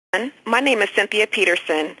My name is Cynthia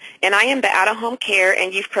Peterson, and I am the Out-of-Home Care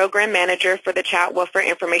and Youth Program Manager for the Child Welfare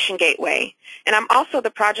Information Gateway, and I'm also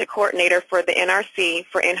the Project Coordinator for the NRC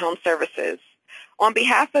for In-Home Services. On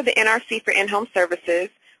behalf of the NRC for In-Home Services,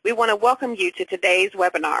 we want to welcome you to today's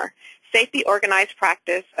webinar, Safety Organized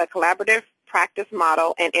Practice, a Collaborative Practice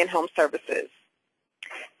Model in In-Home Services.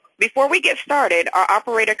 Before we get started, our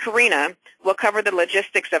operator, Karina, will cover the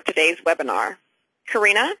logistics of today's webinar.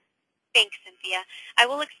 Karina? Thanks, Cynthia. I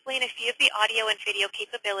will explain a few of the audio and video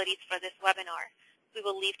capabilities for this webinar. We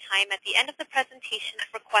will leave time at the end of the presentation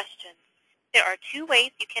for questions. There are two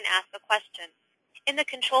ways you can ask a question. In the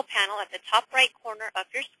control panel at the top right corner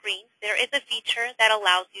of your screen, there is a feature that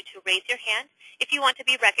allows you to raise your hand if you want to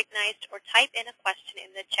be recognized or type in a question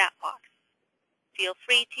in the chat box. Feel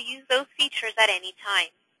free to use those features at any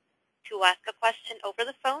time. To ask a question over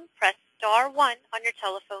the phone, press *1 on your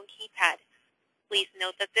telephone keypad. Please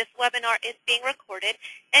note that this webinar is being recorded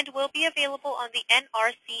and will be available on the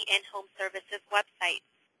NRC In-Home Services website.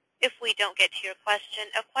 If we don't get to your question,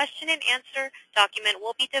 a question and answer document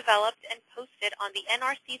will be developed and posted on the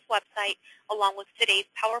NRC's website along with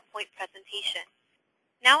today's PowerPoint presentation.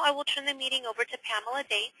 Now I will turn the meeting over to Pamela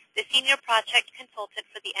Day, the Senior Project Consultant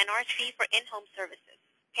for the NRC for In-Home Services.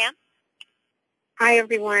 Pam? Hi,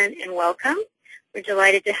 everyone, and welcome. We're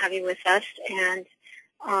delighted to have you with us and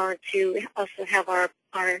to also have our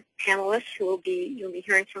panelists who you'll be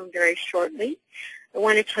hearing from very shortly. I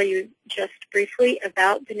want to tell you just briefly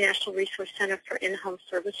about the National Resource Center for In-Home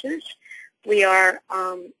Services. We are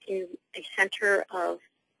in a center of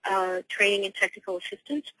training and technical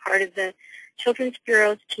assistance, part of the Children's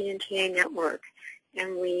Bureau's TNTA network.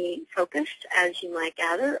 And we focused, as you might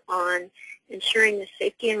gather, on ensuring the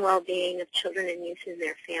safety and well-being of children and youth in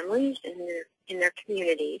their families and in their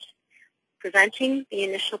communities, preventing the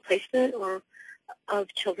initial placement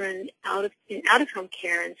of children out of home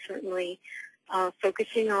care, and certainly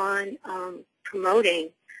focusing on promoting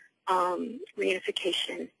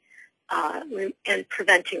reunification and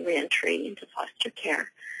preventing reentry into foster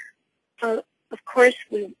care. Of course,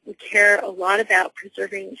 we care a lot about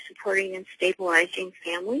preserving, supporting, and stabilizing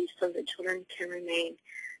families so that children can remain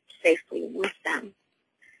safely with them.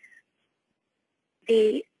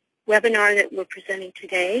 The webinar that we're presenting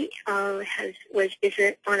today is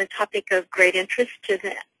on a topic of great interest to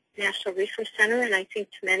the National Resource Center, and I think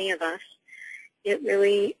to many of us it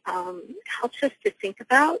really helps us to think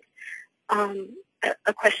about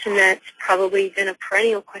a question that's probably been a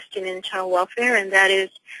perennial question in child welfare, and that is,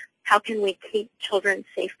 how can we keep children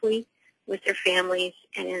safely with their families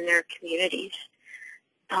and in their communities?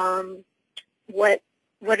 What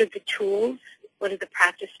are the tools? What are the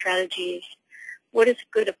practice strategies? What is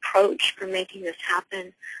a good approach for making this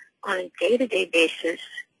happen on a day-to-day basis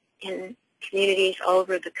in communities all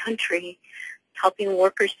over the country, helping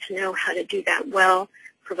workers to know how to do that well,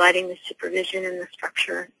 providing the supervision and the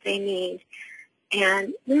structure they need,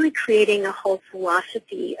 and really creating a whole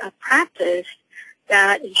philosophy of practice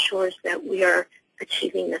that ensures that we are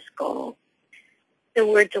achieving this goal.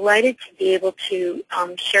 So we're delighted to be able to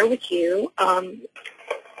share with you a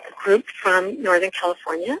group from Northern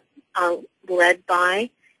California, led by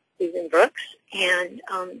Susan Brooks, and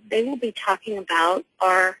they will be talking about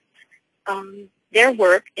their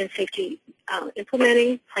work in safety,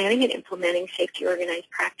 planning and implementing safety organized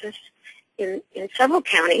practice in several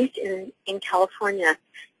counties in California.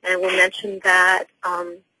 And I will mention that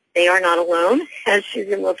they are not alone, as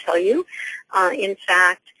Susan will tell you. In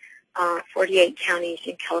fact, 48 counties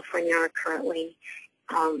in California are currently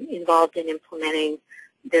involved in implementing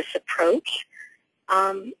this approach.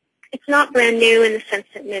 It's not brand new in the sense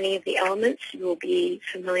that many of the elements you will be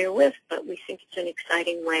familiar with, but we think it's an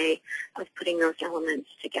exciting way of putting those elements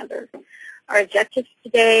together. Our objectives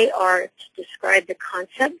today are to describe the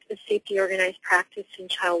concept of safety organized practice in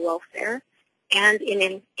child welfare and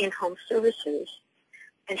in in-home services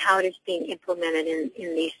and how it is being implemented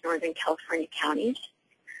in these Northern California counties,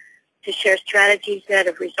 to share strategies that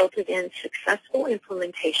have resulted in successful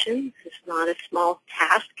implementation. This is not a small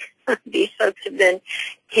task these folks have been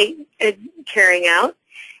carrying out,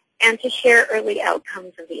 and to share early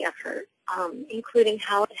outcomes of the effort, including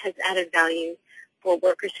how it has added value for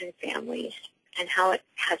workers and families and how it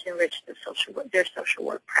has enriched their social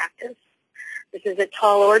work practice. This is a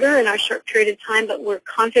tall order in our short period of time, but we're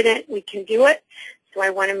confident we can do it. So I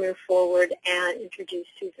want to move forward and introduce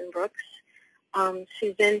Susan Brooks.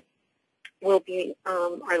 Susan will be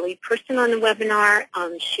our lead person on the webinar.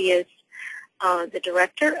 She is the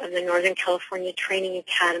director of the Northern California Training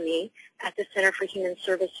Academy at the Center for Human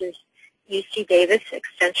Services, UC Davis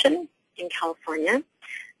Extension in California.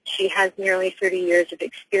 She has nearly 30 years of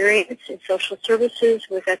experience in social services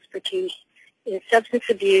with expertise in substance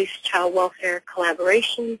abuse, child welfare,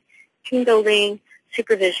 collaboration, team building,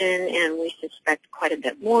 supervision, and we suspect quite a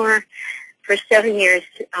bit more. For 7 years,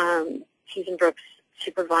 Susan Brooks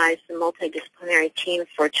supervised the multidisciplinary team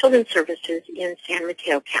for children's services in San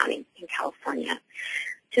Mateo County in California.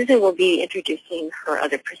 Susan will be introducing her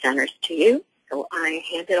other presenters to you, so I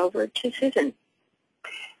hand it over to Susan.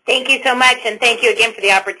 Thank you so much, and thank you again for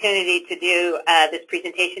the opportunity to do this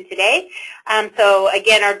presentation today. So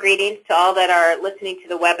again, our greetings to all that are listening to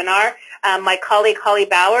the webinar. My colleague Holly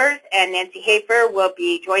Bowers and Nancy Hafer will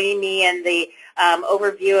be joining me in the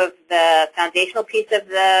overview of the foundational piece of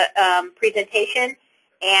the presentation,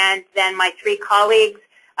 and then my three colleagues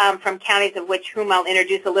from counties of whom I'll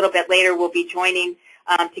introduce a little bit later will be joining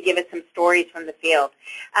to give us some stories from the field.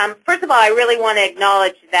 First of all, I really want to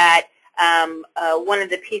acknowledge that one of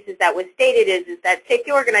the pieces that was stated is that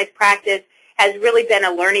safety organized practice has really been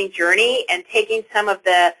a learning journey, and taking some of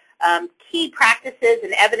the key practices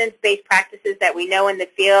and evidence-based practices that we know in the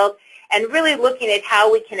field and really looking at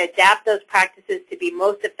how we can adapt those practices to be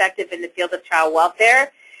most effective in the field of child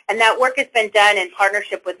welfare. And that work has been done in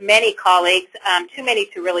partnership with many colleagues, too many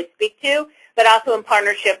to really speak to, but also in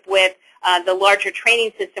partnership with the larger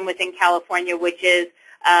training system within California, which is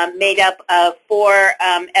made up of 4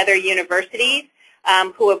 other universities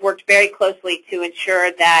who have worked very closely to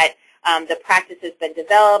ensure that the practice has been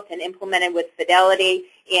developed and implemented with fidelity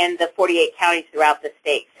in the 48 counties throughout the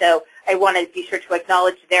state. So I want to be sure to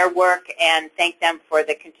acknowledge their work and thank them for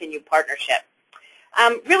the continued partnership.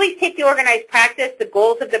 Really, safety organized practice, the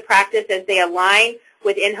goals of the practice as they align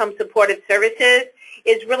with in-home supportive services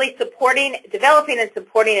is really developing and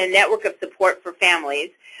supporting a network of support for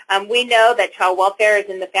families. We know that child welfare is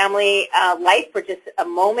in the family life for just a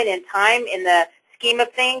moment in time in the scheme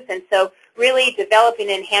of things, and so really developing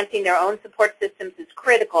and enhancing their own support systems is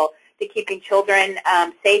critical to keeping children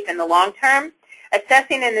safe in the long term.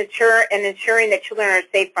 Assessing and ensuring that children are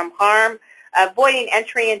safe from harm, avoiding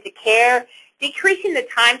entry into care, decreasing the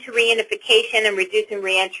time to reunification, and reducing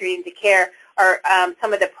reentry into care are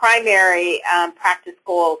some of the primary practice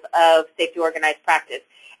goals of safety organized practice.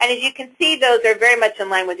 And as you can see, those are very much in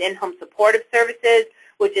line with in-home supportive services,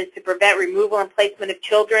 which is to prevent removal and placement of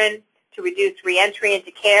children, to reduce reentry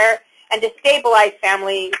into care, and to stabilize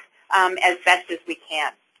families as best as we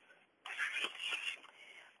can.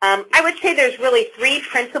 I would say there's really 3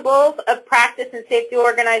 principles of practice in safety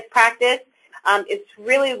organized practice. It's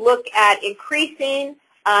really look at increasing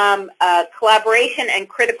collaboration and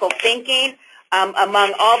critical thinking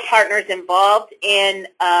among all partners involved in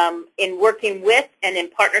working with and in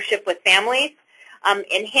partnership with families,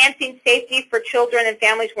 enhancing safety for children and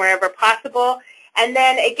families wherever possible, and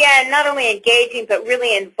then again, not only engaging but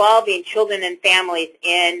really involving children and families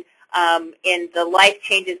in the life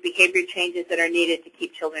changes, behavior changes that are needed to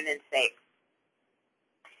keep children safe.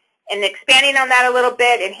 And expanding on that a little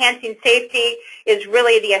bit, enhancing safety is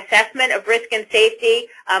really the assessment of risk and safety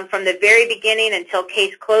from the very beginning until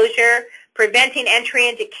case closure, preventing entry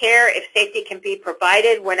into care if safety can be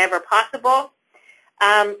provided whenever possible,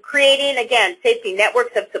 creating, again, safety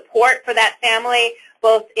networks of support for that family,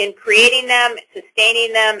 both in creating them,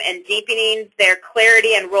 sustaining them, and deepening their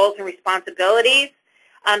clarity and roles and responsibilities,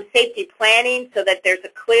 safety planning so that there's a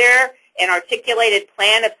clear and articulated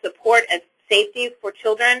plan of support and safety for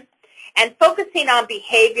children, and focusing on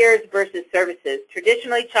behaviors versus services.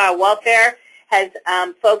 Traditionally, child welfare has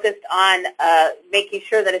focused on making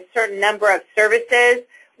sure that a certain number of services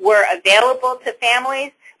were available to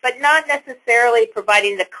families, but not necessarily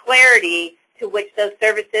providing the clarity to which those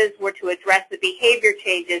services were to address the behavior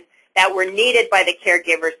changes that were needed by the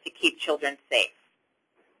caregivers to keep children safe.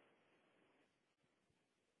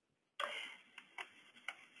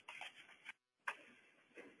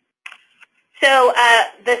 So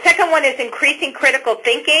the second one is increasing critical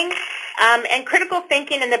thinking. And critical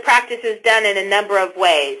thinking in the practice is done in a number of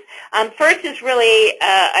ways. First is really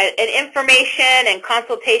an information and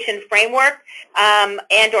consultation framework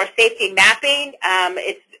and or safety mapping.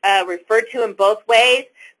 It's referred to in both ways.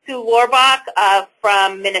 Sue Lorbach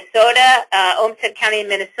from Minnesota, Olmsted County in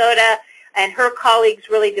Minnesota, and her colleagues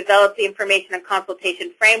really developed the information and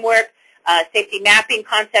consultation framework. Safety mapping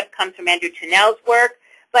concept comes from Andrew Tunnell's work.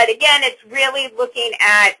 But again, it's really looking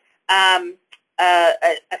at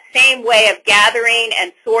a same way of gathering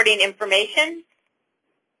and sorting information.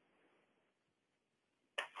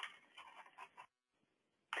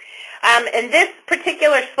 And this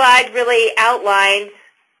particular slide really outlines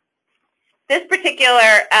This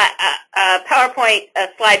particular PowerPoint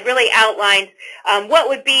slide really outlines what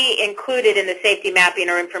would be included in the safety mapping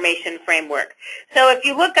or information framework. So if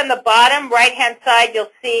you look on the bottom right-hand side,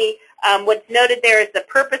 you'll see what's noted there is the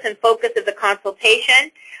purpose and focus of the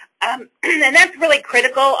consultation. And that's really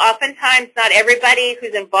critical. Oftentimes, not everybody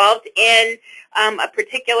who's involved in a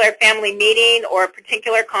particular family meeting or a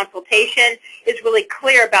particular consultation is really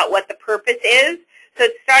clear about what the purpose is. So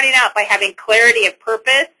starting out by having clarity of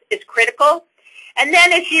purpose is critical. And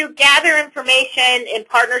then as you gather information in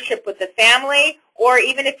partnership with the family, or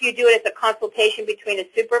even if you do it as a consultation between a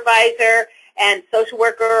supervisor and social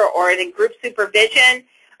worker or in group supervision,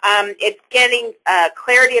 it's getting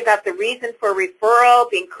clarity about the reason for referral,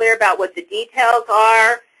 being clear about what the details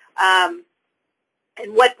are, and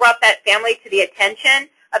what brought that family to the attention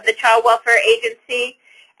of the child welfare agency,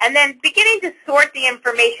 and then beginning to sort the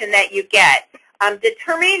information that you get.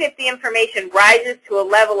 Determining if the information rises to a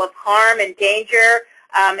level of harm and danger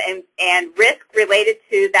and risk related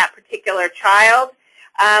to that particular child,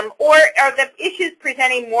 or are the issues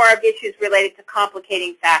presenting more of issues related to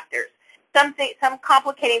complicating factors. Some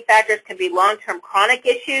complicating factors can be long-term chronic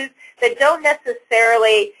issues that don't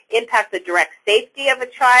necessarily impact the direct safety of a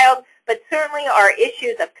child, but certainly are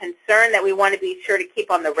issues of concern that we want to be sure to keep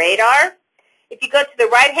on the radar. If you go to the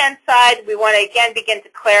right-hand side, we want to again begin to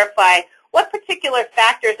clarify what particular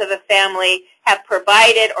factors of the family have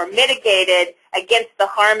provided or mitigated against the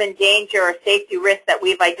harm and danger or safety risks that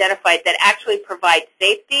we've identified that actually provide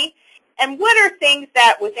safety, and what are things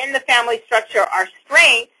that within the family structure are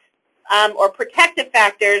strengths or protective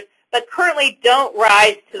factors, but currently don't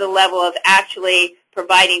rise to the level of actually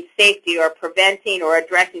providing safety or preventing or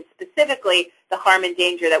addressing specifically the harm and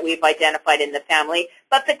danger that we've identified in the family,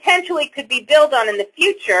 but potentially could be built on in the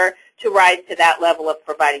future to rise to that level of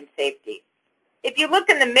providing safety. If you look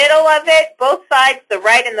in the middle of it, both sides, the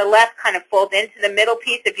right and the left, kind of fold into the middle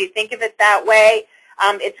piece if you think of it that way.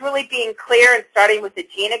 It's really being clear and starting with the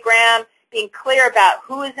genogram, being clear about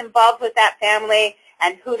who is involved with that family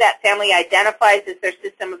and who that family identifies as their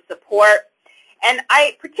system of support. And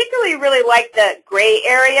I particularly really like the gray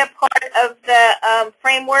area part of the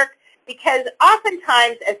framework, because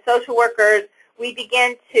oftentimes as social workers, we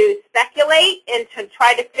begin to speculate and to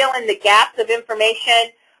try to fill in the gaps of information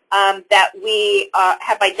that we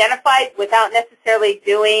have identified without necessarily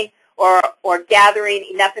doing or gathering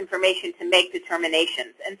enough information to make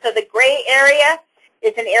determinations. And so the gray area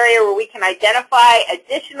is an area where we can identify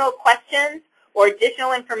additional questions or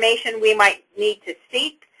additional information we might need to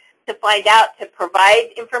seek to find out, to provide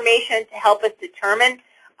information to help us determine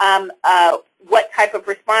what type of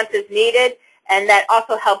response is needed, and that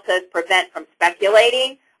also helps us prevent from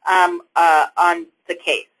speculating on the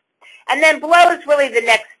case. And then below is really the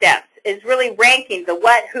next steps, is really ranking the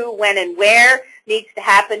what, who, when, and where needs to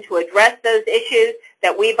happen to address those issues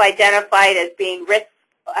that we've identified as being risk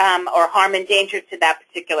or harm and danger to that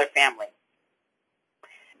particular family.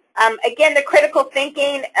 Again, the critical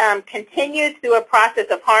thinking continues through a process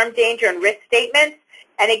of harm, danger, and risk statements.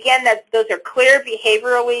 And again, those are clear,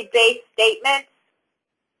 behaviorally based statements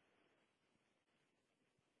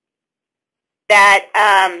that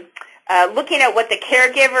looking at what the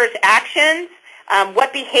caregiver's actions,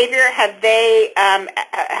 what behavior have they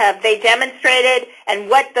demonstrated, and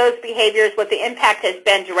what those behaviors, what the impact has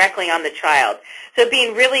been directly on the child. So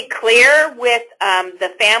being really clear with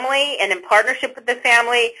the family and in partnership with the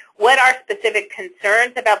family, what are specific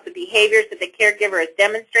concerns about the behaviors that the caregiver has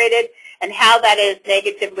demonstrated and how that has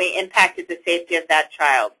negatively impacted the safety of that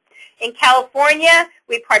child. In California,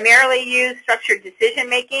 we primarily use structured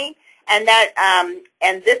decision-making, and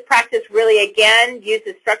and this practice really, again,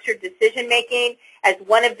 uses structured decision-making as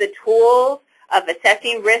one of the tools of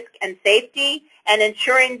assessing risk and safety and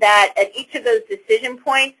ensuring that at each of those decision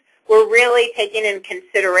points, we're really taking into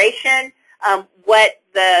consideration what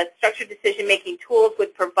the structured decision-making tools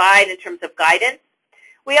would provide in terms of guidance.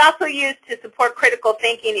 We also use to support critical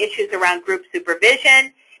thinking issues around group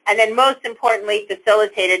supervision, and then most importantly,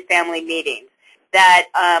 facilitated family meetings. That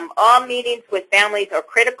all meetings with families are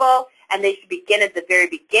critical, and they should begin at the very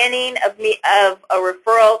beginning of a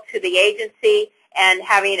referral to the agency, and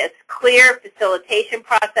having a clear facilitation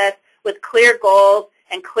process with clear goals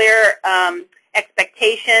and clear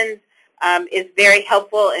expectations is very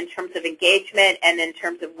helpful in terms of engagement and in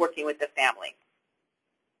terms of working with the family.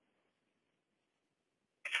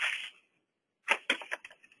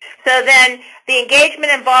 So then the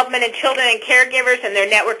engagement, involvement in children and caregivers and their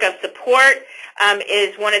network of support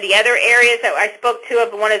is one of the other areas that I spoke to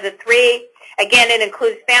of one of the three. Again, it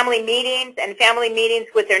includes family meetings and family meetings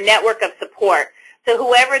with their network of support. So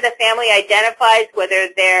whoever the family identifies, whether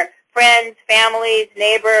they're friends, families,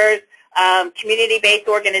 neighbors, community-based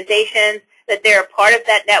organizations, that they're a part of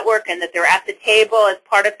that network and that they're at the table as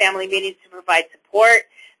part of family meetings to provide support,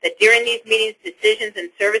 that during these meetings decisions and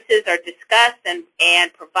services are discussed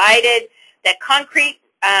and provided, that concrete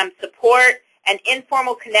support and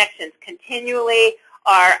informal connections continually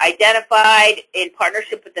are identified in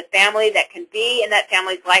partnership with the family that can be in that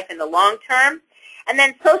family's life in the long term. And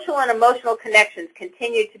then social and emotional connections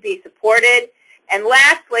continue to be supported. And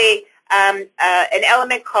lastly, an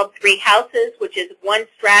element called 3 houses, which is one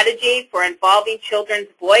strategy for involving children's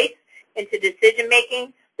voice into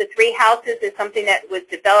decision-making. The 3 houses is something that was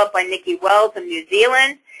developed by Nikki Wells of New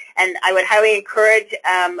Zealand, and I would highly encourage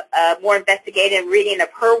more investigative reading of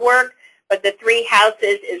her work. But the 3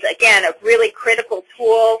 houses is, again, a really critical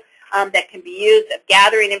tool that can be used of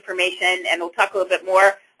gathering information, and we'll talk a little bit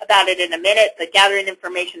more about it in a minute, but gathering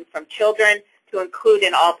information from children to include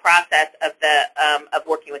in all process of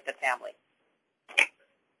working with the family.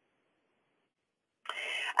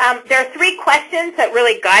 There are 3 questions that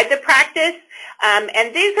really guide the practice,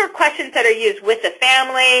 and these are questions that are used with the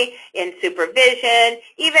family, in supervision,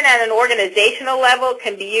 even at an organizational level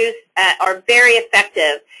can be used, are very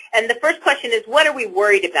effective. And the first question is, what are we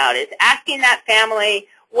worried about? Is asking that family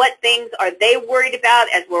what things are they worried about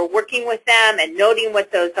as we're working with them and noting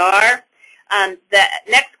what those are. The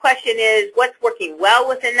next question is, what's working well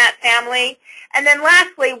within that family? And then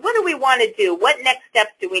lastly, what do we want to do? What next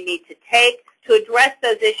steps do we need to take to address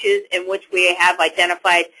those issues in which we have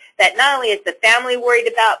identified that not only is the family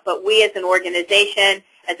worried about, but we as an organization,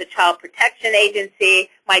 as a child protection agency,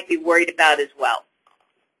 might be worried about as well.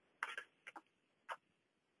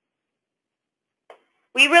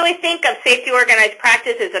 We really think of safety organized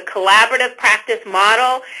practice as a collaborative practice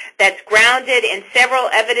model that's grounded in several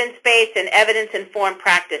evidence-based and evidence-informed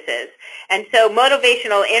practices. And so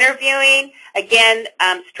motivational interviewing, again,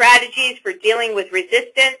 strategies for dealing with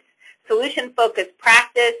resistance, solution-focused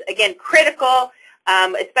practice, again, critical,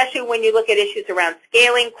 especially when you look at issues around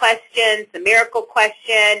scaling questions, the miracle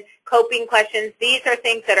question, coping questions. These are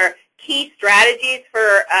things that are key strategies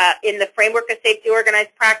for in the framework of safety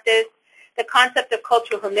organized practice. The concept of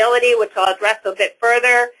cultural humility, which I'll address a bit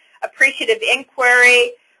further, appreciative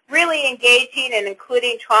inquiry, really engaging and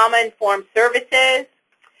including trauma-informed services,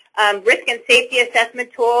 risk and safety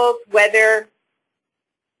assessment tools, whether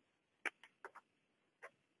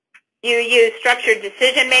you use structured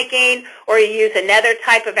decision-making or you use another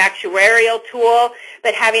type of actuarial tool,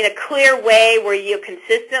 but having a clear way where you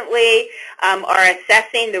consistently are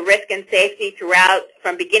assessing the risk and safety throughout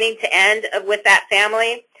from beginning to end with that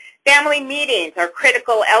family. Family meetings are a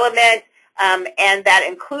critical element, and that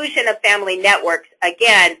inclusion of family networks,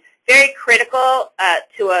 again, very critical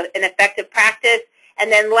to an effective practice.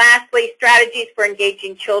 And then lastly, strategies for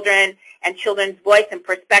engaging children and children's voice and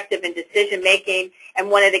perspective in decision-making.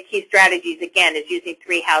 And one of the key strategies, again, is using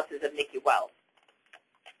 3 houses of Nikki Wells.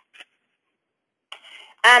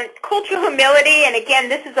 Cultural humility, and again,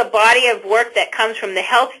 this is a body of work that comes from the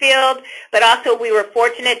health field, but also we were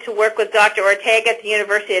fortunate to work with Dr. Ortega at the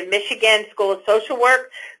University of Michigan School of Social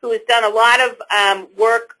Work, who has done a lot of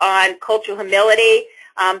work on cultural humility.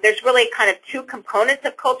 There's really kind of 2 components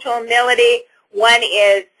of cultural humility. One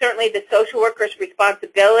is certainly the social worker's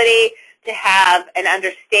responsibility to have an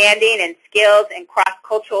understanding and skills in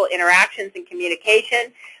cross-cultural interactions and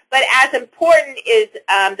communication, but as important is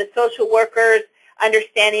the social worker's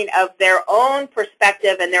understanding of their own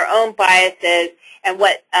perspective and their own biases and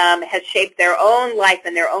what has shaped their own life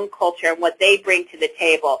and their own culture and what they bring to the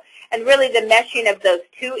table. And really the meshing of those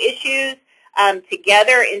 2 issues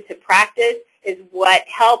together into practice is what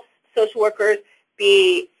helps social workers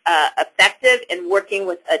be effective in working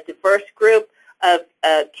with a diverse group of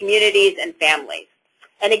communities and families.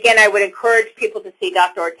 And again, I would encourage people to see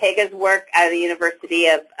Dr. Ortega's work out of the University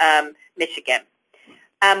of Michigan.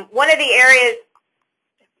 One of the areas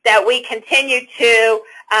that we continue to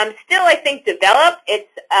still, I think, develop. It's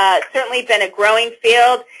certainly been a growing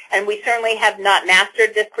field, and we certainly have not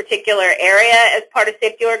mastered this particular area as part of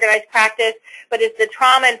safety organized practice, but it's the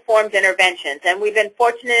trauma-informed interventions. And we've been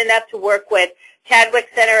fortunate enough to work with Chadwick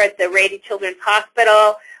Center at the Rady Children's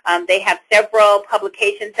Hospital. They have several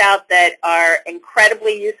publications out that are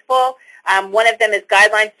incredibly useful. One of them is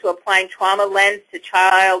Guidelines to Applying Trauma Lens to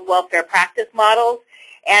Child Welfare Practice Models.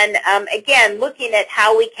 And again, looking at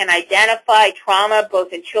how we can identify trauma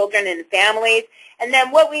both in children and families, and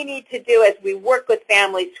then what we need to do as we work with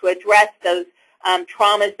families to address those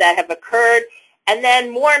traumas that have occurred, and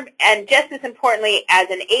then more, and just as importantly,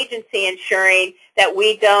 as an agency ensuring that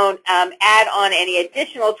we don't add on any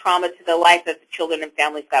additional trauma to the life of the children and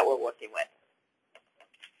families that we're working with.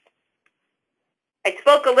 I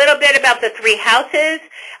spoke a little bit about the 3 houses.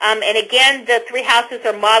 And again, the 3 houses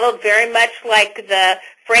are modeled very much like the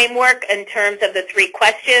framework in terms of the 3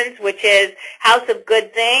 questions, which is house of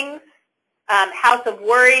good things, house of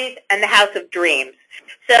worries, and the house of dreams.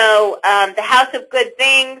 So the house of good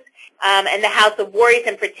things and the house of worries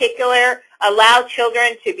in particular allow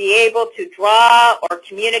children to be able to draw or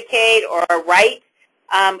communicate or write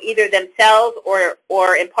either themselves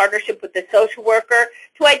or in partnership with the social worker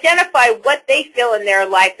to identify what they feel in their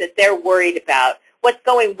life that they're worried about, what's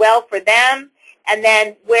going well for them, and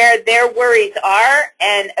then where their worries are.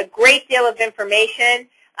 And a great deal of information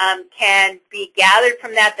can be gathered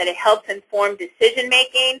from that it helps inform decision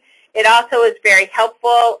making. It also is very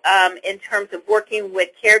helpful in terms of working with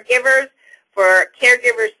caregivers, for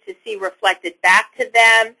caregivers to see reflected back to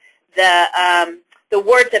them the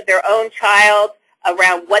words of their own child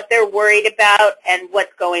around what they're worried about and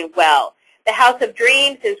what's going well. The House of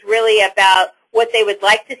Dreams is really about what they would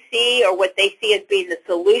like to see or what they see as being the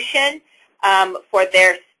solution for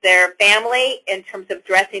their family in terms of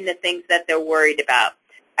addressing the things that they're worried about.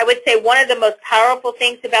 I would say one of the most powerful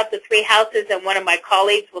things about the 3 houses, and one of my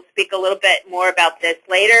colleagues will speak a little bit more about this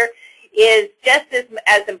later, is just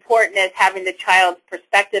as important as having the child's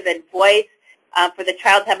perspective and voice, for the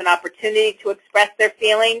child to have an opportunity to express their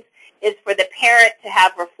feelings, is for the parent to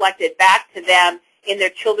have reflected back to them in their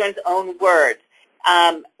children's own words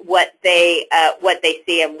what they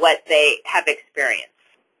see and what they have experienced.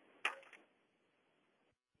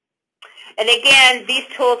 And again, these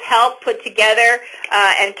tools help put together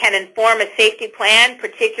and can inform a safety plan,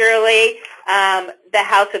 particularly the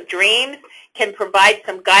House of Dreams can provide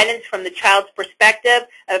some guidance from the child's perspective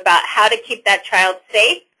about how to keep that child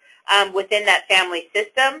safe within that family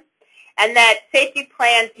system, and that safety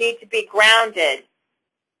plans need to be grounded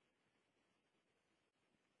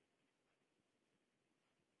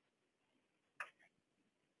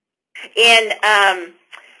in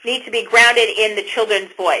the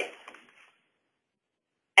children's voice.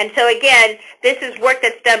 And so again, this is work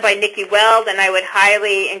that's done by Nikki Wells, and I would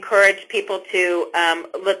highly encourage people to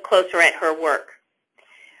look closer at her work.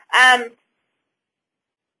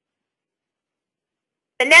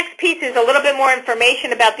 The next piece is a little bit more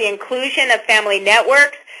information about the inclusion of family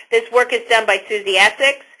networks. This work is done by Susie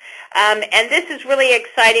Essex. And this is really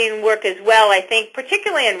exciting work as well. I think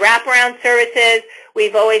particularly in wraparound services,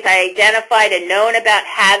 we've always identified and known about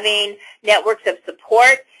having networks of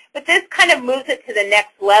support. But this kind of moves it to the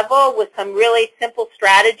next level with some really simple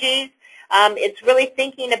strategies. It's really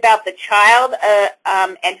thinking about the child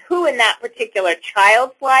and who in that particular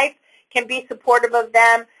child's life can be supportive of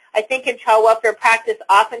them. I think in child welfare practice,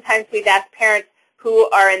 oftentimes we've asked parents who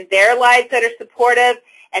are in their lives that are supportive,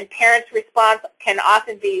 and parents' response can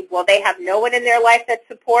often be, well, they have no one in their life that's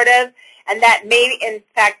supportive, and that may in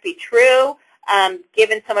fact be true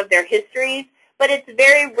given some of their histories. But it's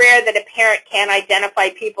very rare that a parent can identify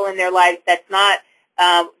people in their lives that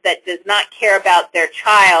does not care about their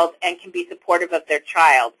child and can be supportive of their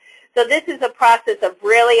child. So this is a process of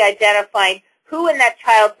really identifying who in that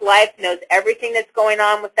child's life knows everything that's going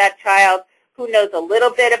on with that child, who knows a little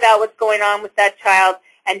bit about what's going on with that child,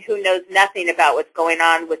 and who knows nothing about what's going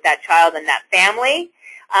on with that child and that family.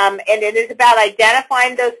 And it is about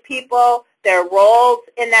identifying those people, their roles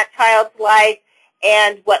in that child's life,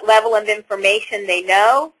 and what level of information they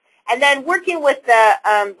know, and then working with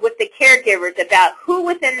the caregivers about who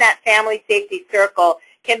within that family safety circle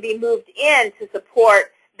can be moved in to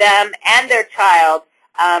support them and their child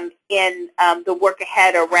in the work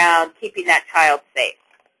ahead around keeping that child safe.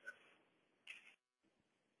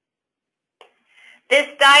 This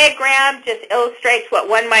diagram just illustrates what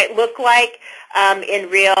one might look like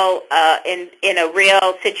in a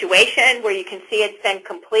real situation where you can see it's been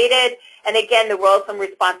completed. And again, the roles and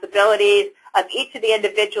responsibilities of each of the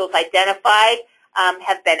individuals identified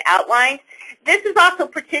have been outlined. This is also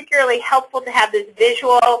particularly helpful to have this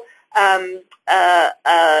visual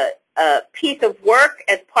piece of work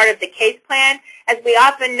as part of the case plan. As we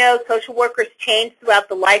often know, social workers change throughout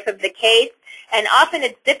the life of the case, and often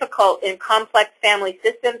it's difficult in complex family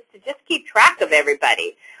systems to just keep track of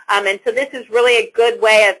everybody. And so this is really a good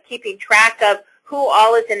way of keeping track of who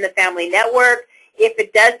all is in the family network. If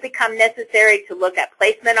it does become necessary to look at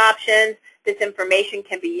placement options, this information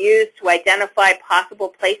can be used to identify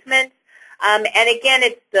possible placements. And again,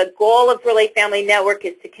 it's the goal of Really Family Network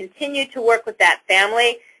is to continue to work with that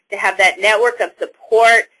family, to have that network of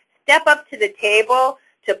support step up to the table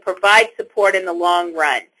to provide support in the long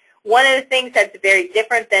run. One of the things that's very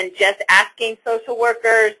different than just asking social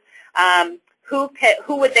workers who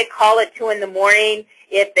would they call at 2 in the morning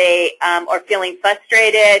if they are feeling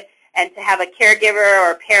frustrated, and to have a caregiver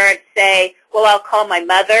or a parent say, well, I'll call my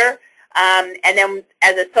mother, And then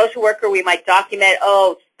as a social worker, we might document,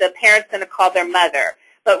 oh, the parent's going to call their mother.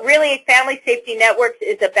 But really, Family Safety Networks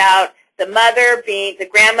is about the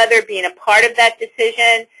grandmother being a part of that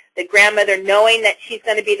decision, the grandmother knowing that she's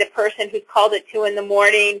going to be the person who's called at 2 in the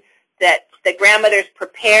morning, that the grandmother's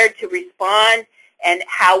prepared to respond, and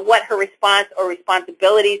what her response or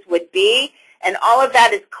responsibilities would be. And all of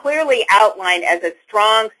that is clearly outlined as a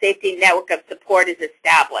strong safety network of support is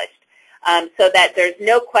established, so that there's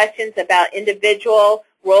no questions about individual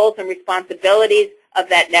roles and responsibilities of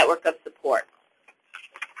that network of support.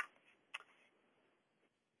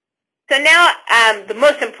 So now the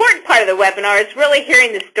most important part of the webinar is really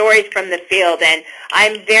hearing the stories from the field. And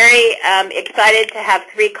I'm very excited to have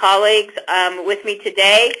 3 colleagues with me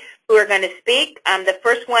today who are going to speak. The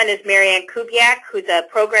first one is Marianne Kubiak, who's a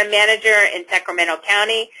program manager in Sacramento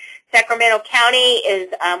County. Sacramento County is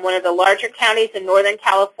one of the larger counties in Northern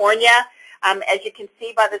California. As you can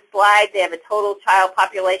see by the slide, they have a total child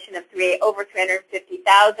population of over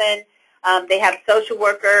 350,000. They have social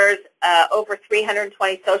workers, over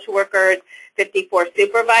 320 social workers, 54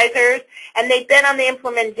 supervisors, and they've been on the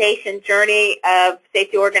implementation journey of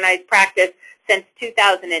safety organized practice since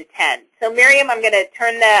 2010. So Miriam, I'm going to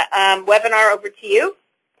turn the webinar over to you.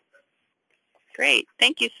 Great.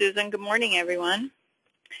 Thank you, Susan. Good morning, everyone.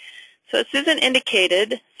 So as Susan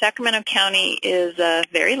indicated, Sacramento County is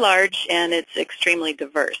very large and it's extremely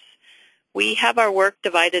diverse. We have our work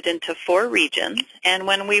divided into 4 regions, and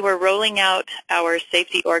when we were rolling out our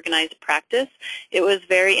safety organized practice, it was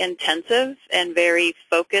very intensive and very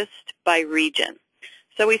focused by region.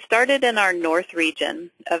 So we started in our north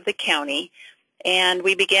region of the county, and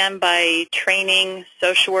we began by training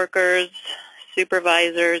social workers,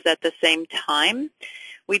 supervisors at the same time.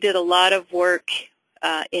 We did a lot of work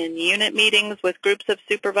in unit meetings with groups of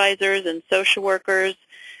supervisors and social workers.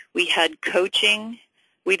 We had coaching.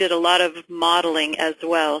 We did a lot of modeling as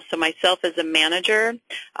well. So myself as a manager,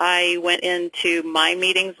 I went into my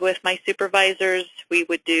meetings with my supervisors. We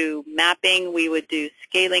would do mapping. We would do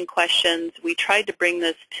scaling questions. We tried to bring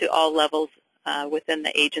this to all levels within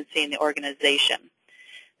the agency and the organization.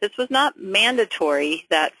 This was not mandatory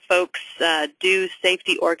that folks do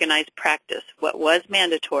safety organized practice. What was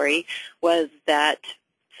mandatory was that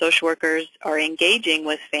social workers are engaging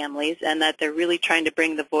with families and that they're really trying to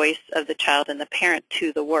bring the voice of the child and the parent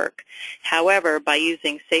to the work. However, by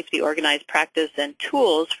using safety organized practice and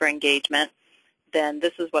tools for engagement, then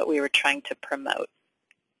this is what we were trying to promote.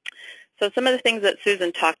 So some of the things that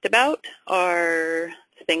Susan talked about are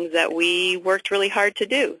things that we worked really hard to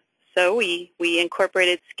do. So we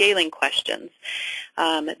incorporated scaling questions.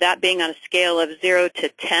 That being on a scale of 0 to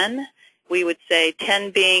 10, we would say 10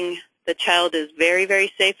 being the child is very,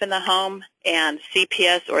 very safe in the home and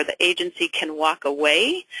CPS or the agency can walk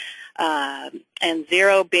away, and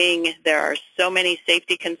 0 being there are so many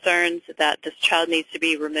safety concerns that this child needs to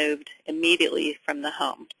be removed immediately from the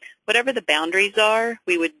home. Whatever the boundaries are,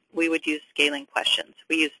 we would use scaling questions.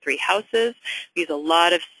 We use 3 houses. We use a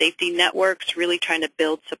lot of safety networks, really trying to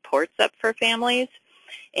build supports up for families,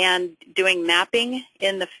 and doing mapping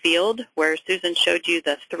in the field where Susan showed you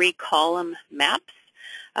the 3-column maps.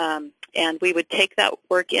 And we would take that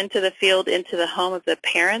work into the field, into the home of the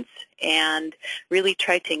parents, and really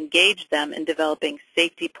try to engage them in developing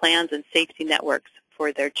safety plans and safety networks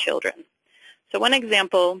for their children. So one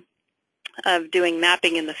example of doing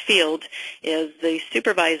mapping in the field is the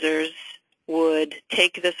supervisors would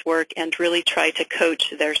take this work and really try to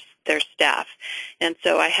coach their staff. And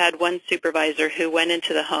so I had one supervisor who went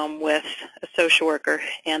into the home with a social worker,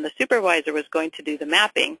 and the supervisor was going to do the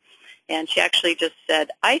mapping. And she actually just said,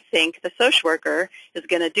 I think the social worker is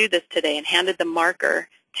going to do this today, and handed the marker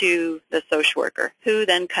to the social worker, who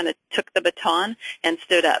then kind of took the baton and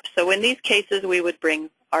stood up. So in these cases, we would bring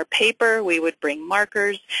our paper, we would bring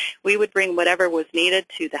markers, we would bring whatever was needed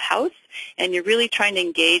to the house, and you're really trying to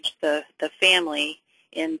engage the family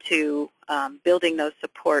into building those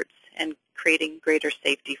supports and creating greater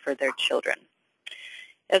safety for their children.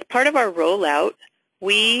 As part of our rollout,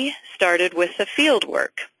 we started with the field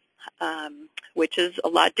work, which is a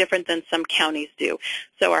lot different than some counties do.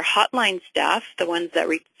 So our hotline staff, the ones that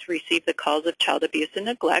receive the calls of child abuse and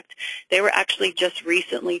neglect, they were actually just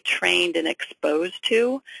recently trained and exposed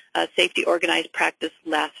to safety organized practice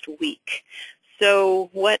last week. So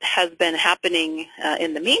what has been happening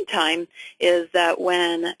in the meantime is that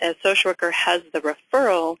when a social worker has the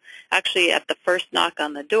referral, actually at the first knock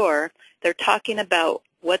on the door, they're talking about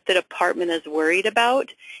what the department is worried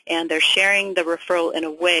about, and they're sharing the referral in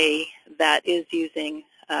a way that is using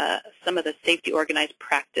some of the safety organized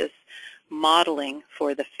practice modeling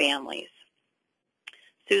for the families.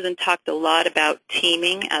 Susan talked a lot about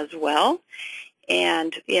teaming as well.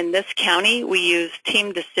 And in this county, we use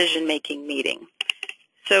team decision-making meeting.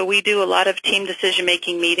 So we do a lot of team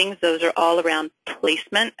decision-making meetings. Those are all around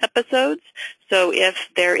placement episodes. So if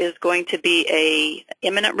there is going to be an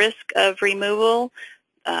imminent risk of removal,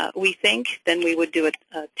 we think, then we would do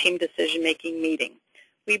a team decision-making meeting.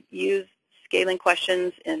 We use scaling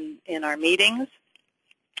questions in our meetings.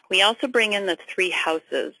 We also bring in the 3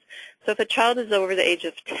 houses. So if a child is over the age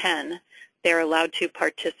of 10, they're allowed to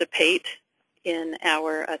participate in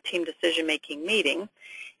our team decision-making meeting.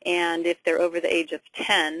 And if they're over the age of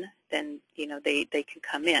 10, then they can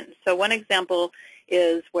come in. So one example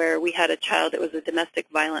is where we had a child that was a domestic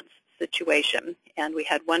violence situation, and we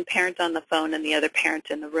had one parent on the phone and the other parent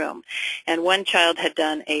in the room. And one child had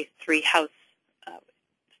done a three-house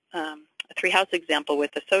example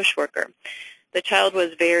with the social worker. The child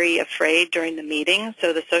was very afraid during the meeting,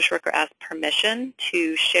 so the social worker asked permission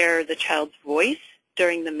to share the child's voice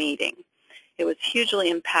during the meeting. It was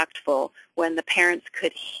hugely impactful when the parents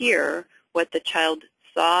could hear what the child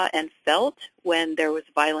saw and felt when there was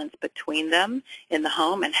violence between them in the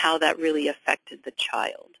home and how that really affected the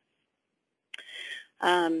child.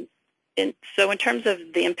 So in terms of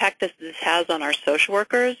the impact this has on our social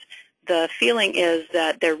workers, the feeling is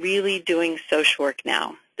that they're really doing social work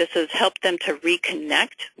now. This has helped them to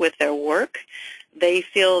reconnect with their work. They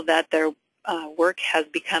feel that their work has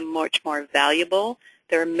become much more valuable.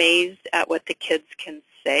 They're amazed at what the kids can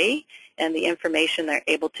say and the information they're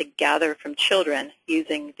able to gather from children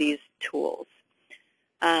using these tools.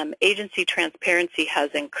 Agency transparency has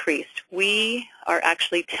increased. We are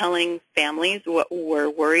actually telling families what we're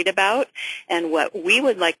worried about and what we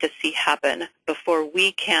would like to see happen before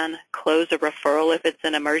we can close a referral if it's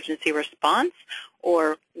an emergency response,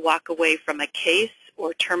 or walk away from a case,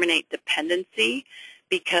 or terminate dependency,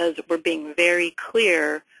 because we're being very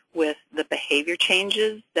clear with the behavior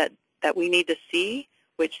changes that we need to see,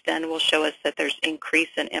 which then will show us that there's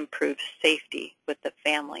increased and improved safety with the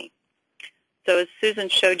family. So as Susan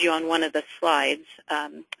showed you on one of the slides,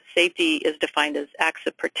 safety is defined as acts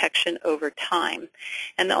of protection over time.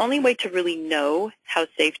 And the only way to really know how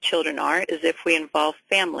safe children are is if we involve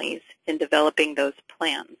families in developing those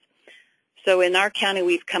plans. So in our county,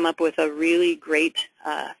 we've come up with a really great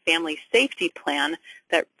family safety plan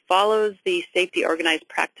that follows the safety organized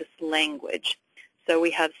practice language. So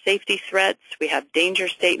we have safety threats, we have danger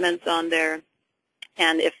statements on there,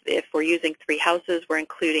 and if we're using 3 houses, we're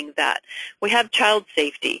including that. We have child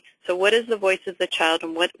safety. So what is the voice of the child,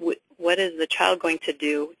 and what is the child going to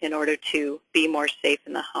do in order to be more safe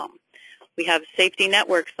in the home? We have safety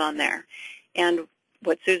networks on there. And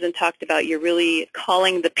what Susan talked about, you're really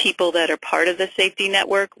calling the people that are part of the safety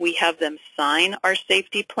network. We have them sign our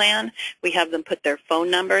safety plan. We have them put their phone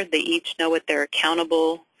number. They each know what they're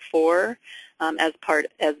accountable for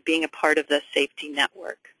as being a part of the safety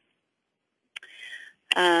network.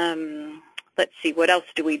 Let's see, what else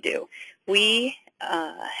do we do? We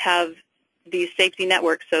have these safety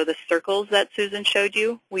networks, so the circles that Susan showed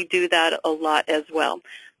you, we do that a lot as well.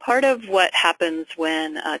 Part of what happens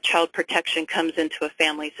when child protection comes into a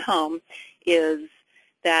family's home is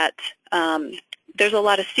that there's a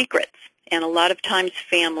lot of secrets, and a lot of times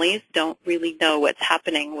families don't really know what's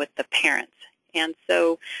happening with the parents. And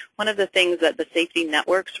so one of the things that the safety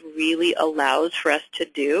networks really allows for us to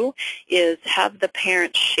do is have the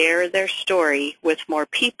parents share their story with more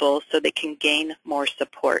people so they can gain more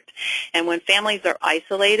support. And when families are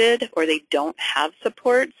isolated or they don't have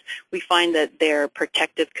supports, we find that their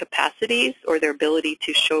protective capacities or their ability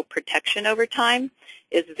to show protection over time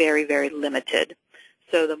is very, very limited.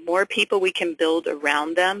 So the more people we can build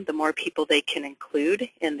around them, the more people they can include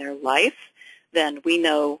in their life, then we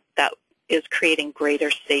know that is creating greater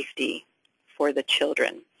safety for the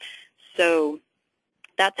children. So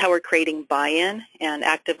that's how we're creating buy-in and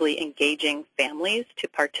actively engaging families to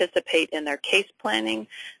participate in their case planning,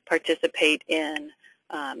 participate in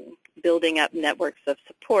building up networks of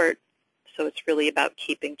support. So it's really about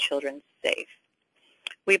keeping children safe.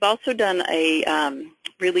 We've also done a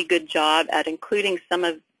really good job at including some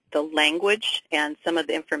of the language and some of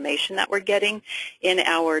the information that we're getting in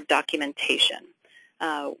our documentation.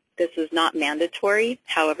 This is not mandatory.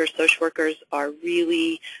 However, social workers are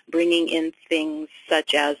really bringing in things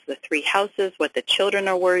such as the 3 houses, what the children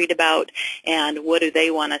are worried about, and what do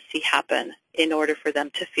they want to see happen in order for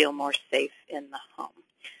them to feel more safe in the home.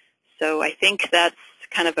 So I think that's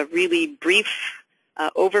kind of a really brief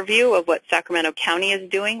overview of what Sacramento County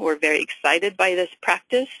is doing. We're very excited by this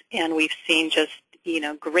practice, and we've seen just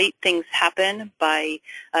great things happen by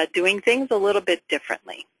doing things a little bit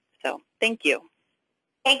differently. So thank you.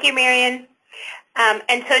 Thank you, Marion.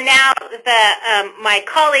 And so now my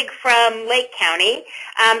colleague from Lake County,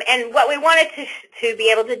 and what we wanted to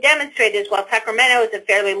be able to demonstrate is while Sacramento is a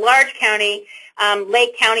fairly large county,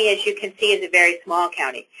 Lake County, as you can see, is a very small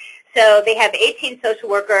county. So they have 18 social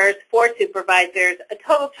workers, 4 supervisors, a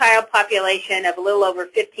total child population of a little over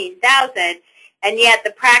 15,000, and yet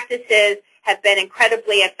the practices have been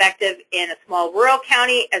incredibly effective in a small rural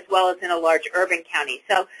county as well as in a large urban county.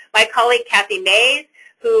 So my colleague Kathy Mays,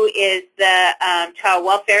 who is the Child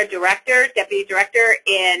Welfare Director, Deputy Director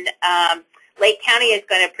in Lake County, is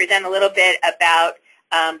going to present a little bit about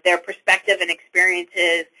their perspective and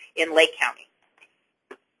experiences in Lake County.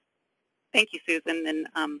 Thank you, Susan,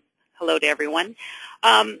 and hello to everyone.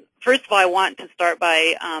 First of all, I want to start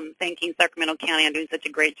by thanking Sacramento County on doing such a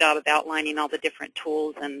great job of outlining all the different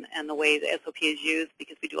tools and the way the SOP is used,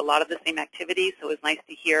 because we do a lot of the same activities, so it was nice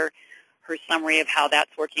to hear her summary of how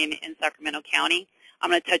that's working in Sacramento County. I'm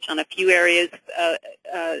going to touch on a few areas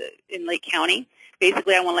in Lake County.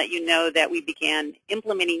 Basically, I want to let you know that we began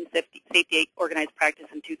implementing safety organized practice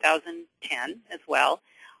in 2010 as well.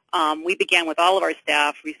 We began with all of our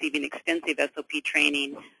staff receiving extensive SOP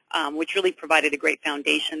training, which really provided a great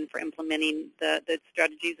foundation for implementing the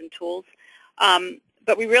strategies and tools.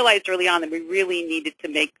 But we realized early on that we really needed to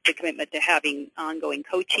make the commitment to having ongoing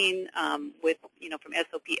coaching with, from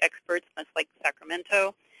SOP experts, much like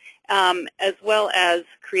Sacramento, as well as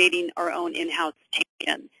creating our own in-house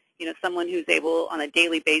champion, someone who's able on a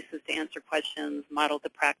daily basis to answer questions, model the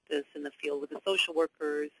practice in the field with the social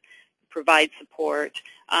workers, provide support,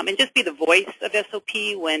 and just be the voice of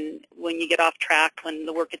SOP when you get off track, when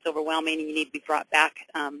the work gets overwhelming and you need to be brought back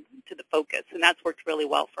to the focus. And that's worked really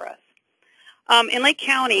well for us. In Lake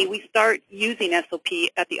County, we start using SOP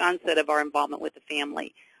at the onset of our involvement with the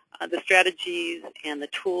family. The strategies and the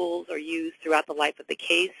tools are used throughout the life of the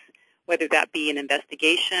case, whether that be an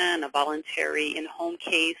investigation, a voluntary in-home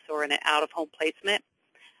case, or an out-of-home placement.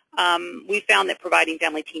 We found that providing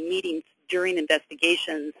family team meetings during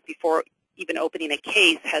investigations before even opening a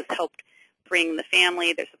case has helped bring the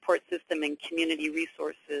family, their support system, and community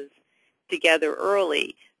resources together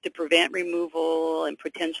early to prevent removal and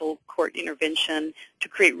potential court intervention, to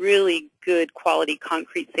create really good quality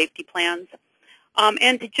concrete safety plans,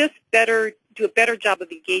 and to just do a better job of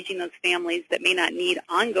engaging those families that may not need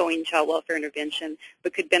ongoing child welfare intervention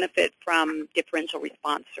but could benefit from differential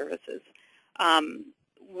response services.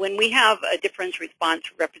 When we have a differential response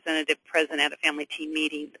representative present at a family team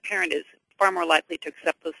meeting, the parent is far more likely to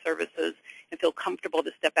accept those services and feel comfortable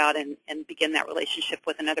to step out and begin that relationship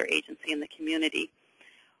with another agency in the community.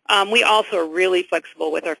 We also are really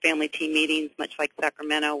flexible with our family team meetings, much like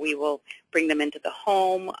Sacramento. We will bring them into the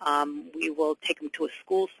home. We will take them to a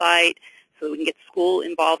school site so that we can get school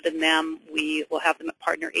involved in them. We will have them at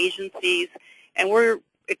partner agencies, and we're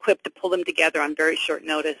equipped to pull them together on very short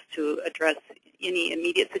notice to address any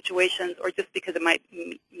immediate situations or just because it might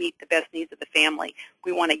meet the best needs of the family.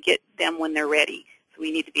 We want to get them when they're ready, so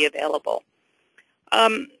we need to be available.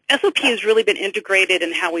 SOP has really been integrated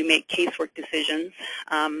in how we make casework decisions.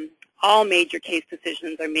 All major case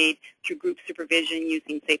decisions are made through group supervision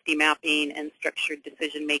using safety mapping and structured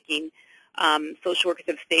decision making. Social workers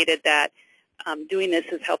have stated that doing this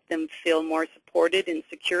has helped them feel more supported and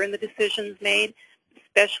secure in the decisions made,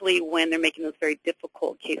 especially when they're making those very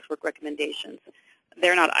difficult casework recommendations.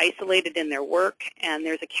 They're not isolated in their work, and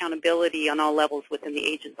there's accountability on all levels within the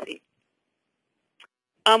agency.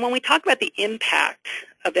 When we talk about the impact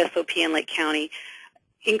of SOP in Lake County,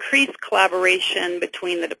 increased collaboration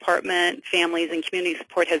between the department, families, and community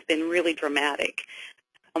support has been really dramatic.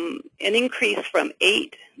 An increase from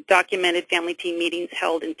 8 documented family team meetings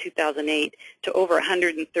held in 2008 to over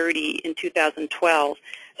 130 in 2012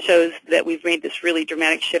 shows that we've made this really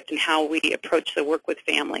dramatic shift in how we approach the work with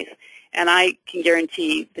families. And I can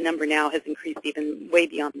guarantee the number now has increased even way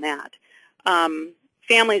beyond that.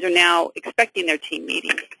 Families are now expecting their team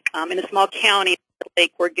meetings. In a small county,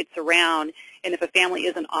 Lake, word gets around, and if a family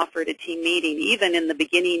isn't offered a team meeting, even in the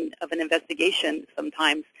beginning of an investigation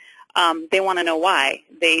sometimes, they want to know why.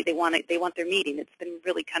 They want their meeting. It's been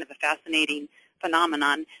really kind of a fascinating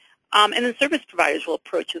phenomenon. And then service providers will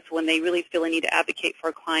approach us when they really feel a need to advocate for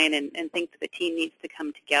a client and think that the team needs to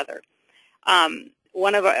come together.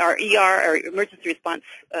 One of our our emergency response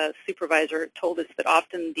supervisor, told us that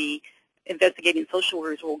often the investigating social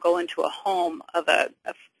workers will go into a home of a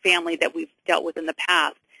family that we've dealt with in the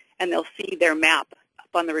past, and they'll see their map up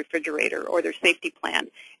on the refrigerator or their safety plan,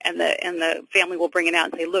 and the family will bring it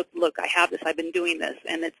out and say, look, I have this, I've been doing this,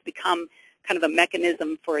 and it's become kind of a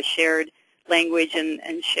mechanism for a shared language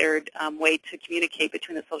and shared way to communicate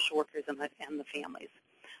between the social workers and the families.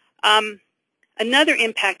 Another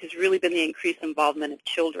impact has really been the increased involvement of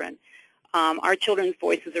children. Our children's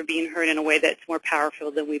voices are being heard in a way that's more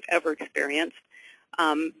powerful than we've ever experienced.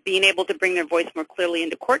 Being able to bring their voice more clearly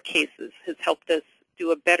into court cases has helped us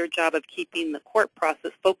do a better job of keeping the court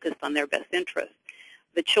process focused on their best interests.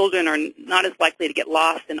 The children are not as likely to get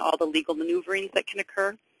lost in all the legal maneuverings that can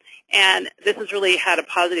occur. And this has really had a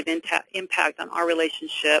positive impact on our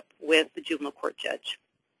relationship with the juvenile court judge.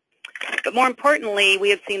 But more importantly, we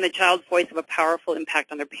have seen the child's voice have a powerful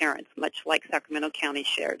impact on their parents, much like Sacramento County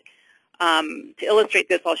shared. To illustrate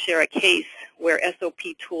this, I'll share a case where SOP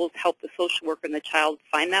tools help the social worker and the child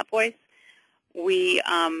find that voice. We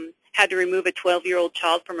had to remove a 12-year-old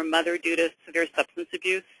child from her mother due to severe substance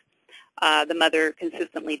abuse. The mother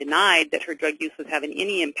consistently denied that her drug use was having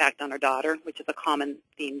any impact on her daughter, which is a common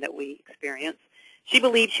theme that we experience. She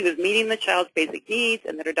believed she was meeting the child's basic needs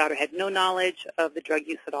and that her daughter had no knowledge of the drug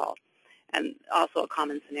use at all, and also a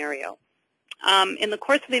common scenario. In the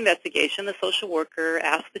course of the investigation, the social worker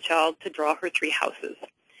asked the child to draw her 3 houses.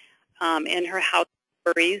 In her house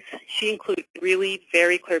stories, she included really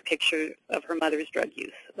very clear pictures of her mother's drug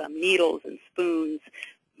use, needles and spoons.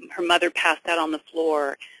 Her mother passed out on the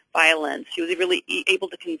floor, violence. She was really able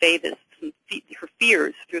to convey her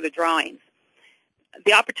fears through the drawings.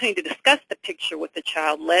 The opportunity to discuss the picture with the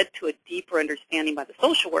child led to a deeper understanding by the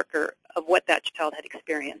social worker of what that child had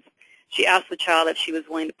experienced. She asked the child if she was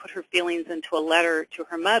willing to put her feelings into a letter to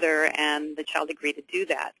her mother, and the child agreed to do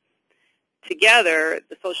that. Together,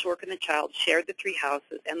 the social worker and the child shared the 3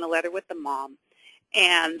 houses and the letter with the mom,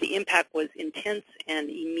 and the impact was intense and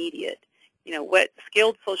immediate. You know, what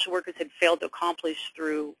skilled social workers had failed to accomplish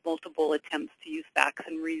through multiple attempts to use facts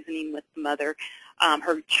and reasoning with the mother,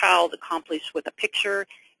 her child accomplished with a picture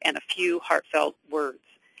and a few heartfelt words.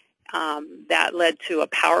 That led to a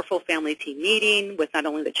powerful family team meeting with not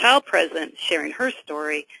only the child present sharing her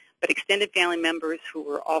story, but extended family members who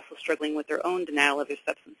were also struggling with their own denial of their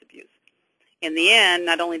substance abuse. In the end,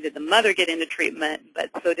 not only did the mother get into treatment, but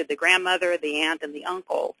so did the grandmother, the aunt, and the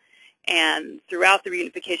uncle. And throughout the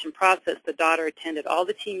reunification process, the daughter attended all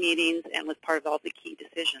the team meetings and was part of all the key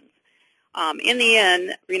decisions. In the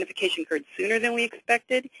end, reunification occurred sooner than we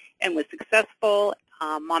expected and was successful.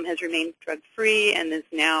 Mom has remained drug-free and is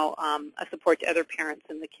now a support to other parents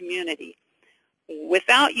in the community.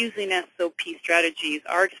 Without using SOP strategies,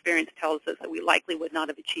 our experience tells us that we likely would not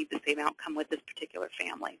have achieved the same outcome with this particular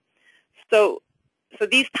family. So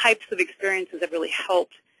these types of experiences have really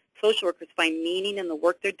helped social workers find meaning in the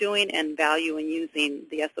work they're doing and value in using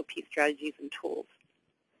the SOP strategies and tools.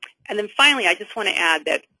 And then finally, I just want to add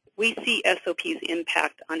that we see SOP's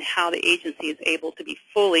impact on how the agency is able to be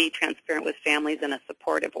fully transparent with families in a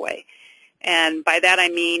supportive way. And by that I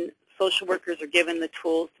mean social workers are given the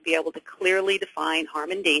tools to be able to clearly define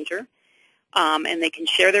harm and danger, and they can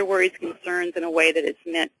share their worries and concerns in a way that is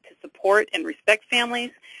meant to support and respect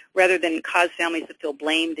families rather than cause families to feel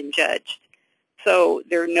blamed and judged. So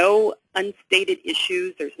there are no unstated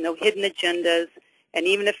issues, there's no hidden agendas, and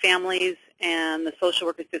even if families and the social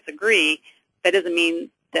workers disagree, that doesn't mean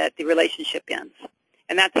that the relationship ends.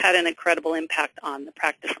 And that's had an incredible impact on the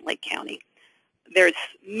practice in Lake County. There's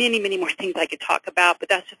many, many more things I could talk about, but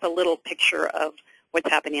that's just a little picture of what's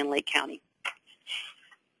happening in Lake County.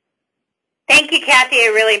 Thank you, Kathy. I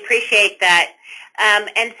really appreciate that.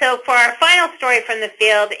 And so for our final story from the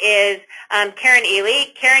field is Karen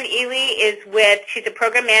Ely. Karen Ely she's a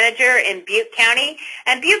program manager in Butte County.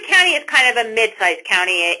 And Butte County is kind of a mid-sized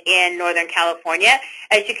county in Northern California.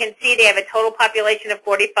 As you can see, they have a total population of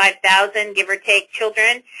 45,000, give or take,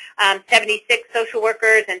 children, 76 social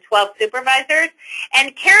workers, and 12 supervisors.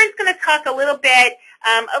 And Karen's going to talk a little bit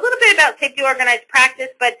about safety organized practice,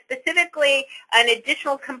 but specifically an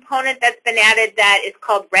additional component that's been added that is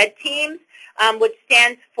called RED teams, which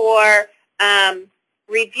stands for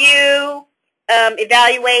review,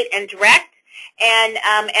 evaluate, and direct, and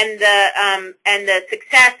the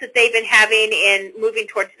success that they've been having in moving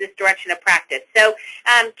towards this direction of practice. So,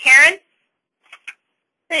 Karen?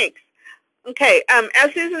 Thanks. Okay,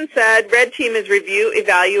 as Susan said, RED team is review,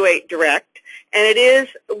 evaluate, direct. And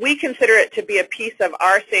we consider it to be a piece of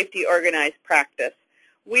our safety organized practice.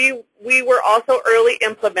 We were also early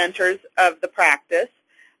implementers of the practice.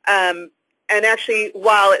 And actually,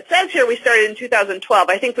 while it says here we started in 2012,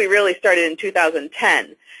 I think we really started in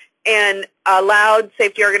 2010 and allowed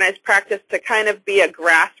safety organized practice to kind of be a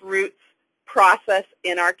grassroots process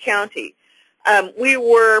in our county. We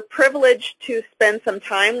were privileged to spend some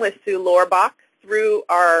time with Sue Lorbach through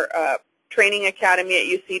our training academy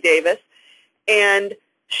at UC Davis. And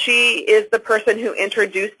she is the person who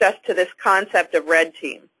introduced us to this concept of RED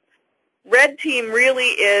team. RED team really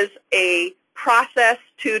is a process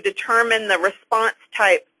to determine the response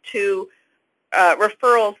type to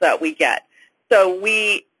referrals that we get. So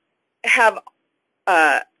we have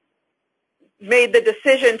made the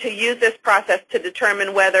decision to use this process to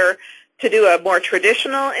determine whether to do a more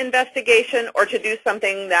traditional investigation or to do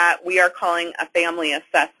something that we are calling a family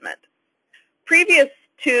assessment. Previous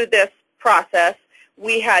to this process,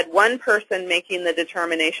 we had one person making the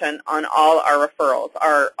determination on all our referrals,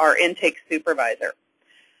 our intake supervisor.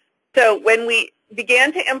 So when we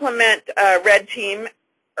began to implement Red Team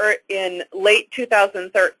in late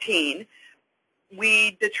 2013,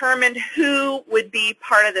 we determined who would be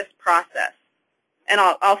part of this process. And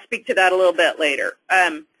I'll speak to that a little bit later.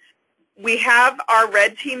 We have our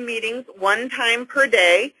Red Team meetings one time per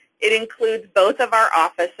day. It includes both of our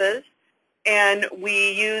offices, and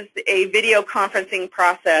we use a video conferencing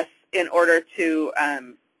process in order to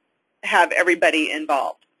have everybody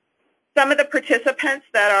involved. Some of the participants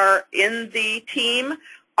that are in the team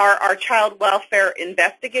are our child welfare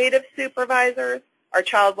investigative supervisors, our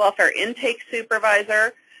child welfare intake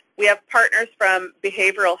supervisor. We have partners from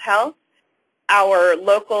behavioral health, our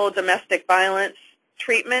local domestic violence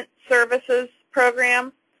treatment services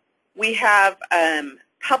program. We have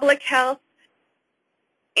public health,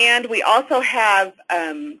 and we also have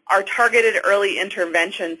our targeted early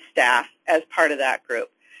intervention staff as part of that group.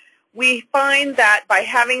 We find that by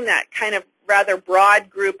having that kind of rather broad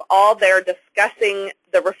group all there discussing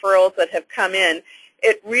the referrals that have come in,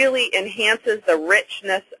 it really enhances the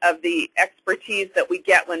richness of the expertise that we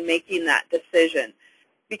get when making that decision,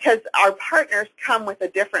 because our partners come with a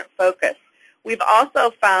different focus. We've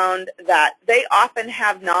also found that they often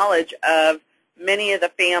have knowledge of many of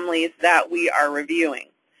the families that we are reviewing.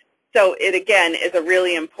 So it, again, is a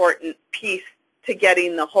really important piece to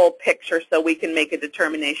getting the whole picture so we can make a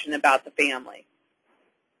determination about the family.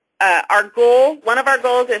 One of our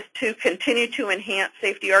goals is to continue to enhance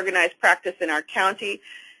safety organized practice in our county,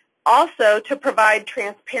 also to provide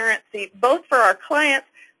transparency both for our clients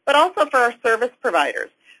but also for our service providers.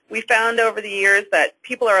 We found over the years that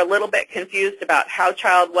people are a little bit confused about how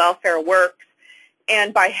child welfare works,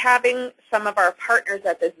 and by having some of our partners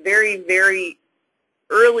at this very, very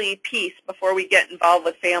early piece before we get involved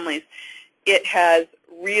with families, it has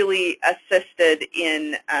really assisted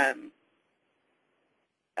in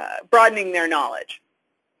broadening their knowledge.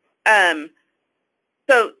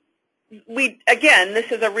 So again,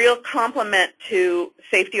 this is a real complement to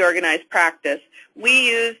safety organized practice. We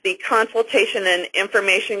use the consultation and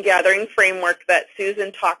information gathering framework that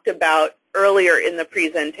Susan talked about earlier in the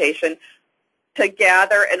presentation to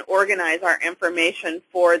gather and organize our information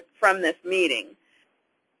from this meeting.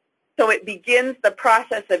 So it begins the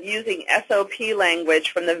process of using SOP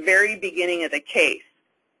language from the very beginning of the case.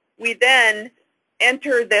 We then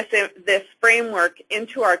enter this framework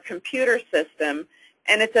into our computer system,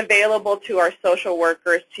 and it's available to our social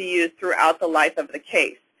workers to use throughout the life of the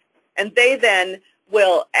case. And they then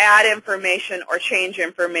will add information or change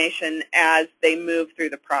information as they move through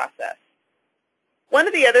the process. One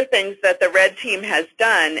of the other things that the Red Team has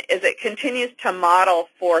done is it continues to model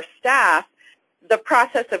for staff the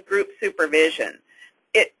process of group supervision.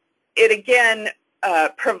 It again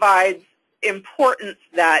provides importance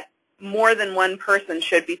that more than one person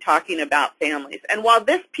should be talking about families. And while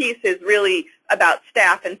this piece is really about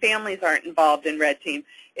staff and families aren't involved in Red Team,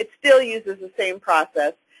 it still uses the same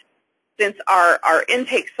process, since our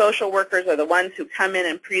intake social workers are the ones who come in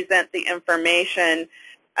and present the information,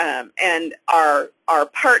 and our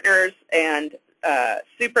partners and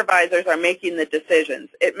supervisors are making the decisions.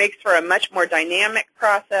 It makes for a much more dynamic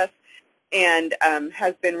process and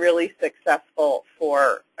has been really successful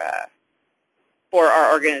for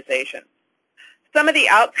our organization. Some of the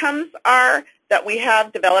outcomes are that we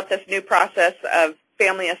have developed this new process of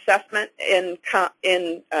family assessment in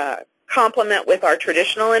complement with our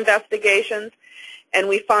traditional investigations, and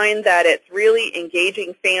we find that it's really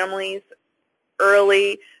engaging families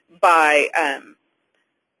early by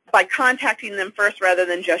contacting them first rather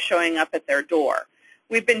than just showing up at their door.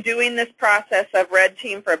 We've been doing this process of Red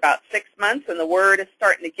Team for about 6 months, and the word is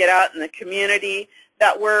starting to get out in the community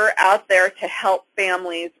that we're out there to help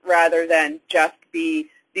families rather than just be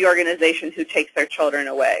the organization who takes their children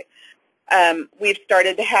away. We've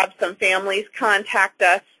started to have some families contact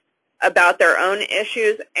us about their own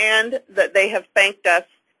issues, and that they have thanked us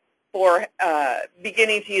for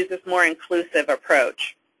beginning to use this more inclusive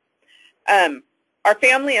approach. Our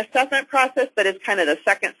family assessment process, that is kind of the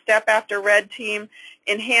second step after Red Team,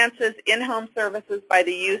 enhances in-home services by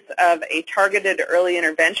the use of a targeted early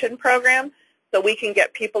intervention program, so we can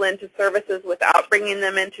get people into services without bringing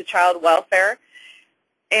them into child welfare.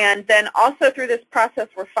 And then also through this process,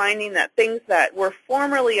 we're finding that things that were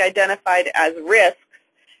formerly identified as risks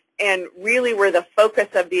and really were the focus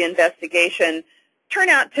of the investigation turn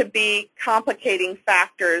out to be complicating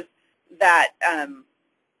factors that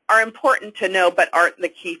are important to know but aren't the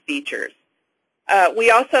key features. We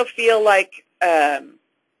also feel like, and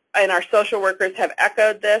our social workers have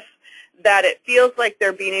echoed this, that it feels like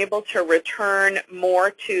they're being able to return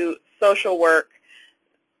more to social work,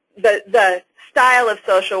 the style of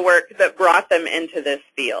social work that brought them into this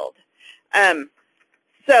field.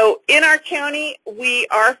 So in our county, we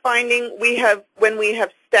are finding when we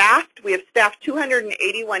have staffed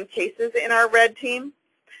 281 cases in our RED team,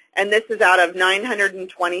 and this is out of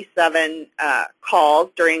 927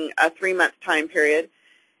 calls during a 3-month time period.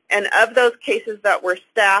 And of those cases that were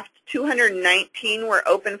staffed, 219 were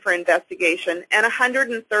open for investigation, and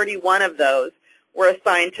 131 of those were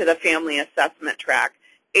assigned to the family assessment track.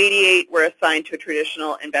 88 were assigned to a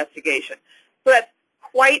traditional investigation. So that's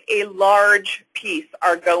quite a large piece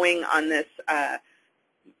are going on this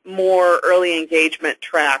more early engagement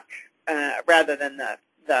track rather than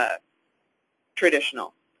the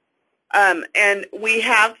traditional. And we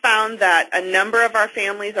have found that a number of our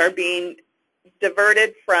families are being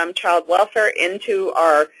diverted from child welfare into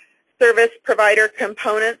our service provider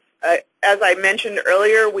components. As I mentioned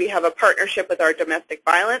earlier, we have a partnership with our domestic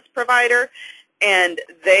violence provider, and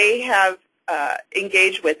they have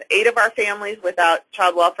engaged with 8 of our families without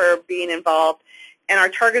child welfare being involved, and our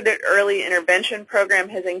targeted early intervention program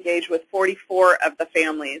has engaged with 44 of the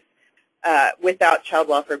families without child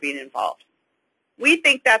welfare being involved. We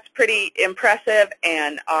think that's pretty impressive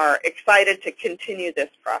and are excited to continue this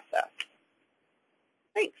process.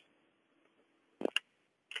 Thanks.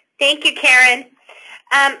 Thank you, Karen.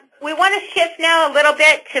 We want to shift now a little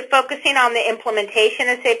bit to focusing on the implementation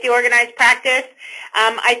of safety organized practice.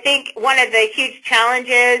 I think one of the huge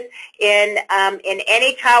challenges in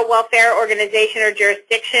any child welfare organization or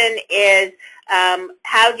jurisdiction is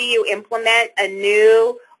how do you implement a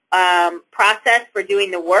new process for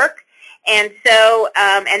doing the work. And so,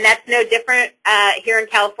 and that's no different here in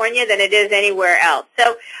California than it is anywhere else.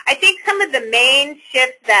 So I think some of the main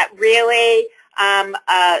shifts that really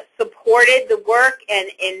supported the work and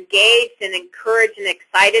engaged and encouraged and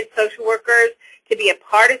excited social workers to be a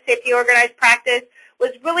part of safety organized practice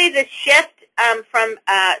was really the shift from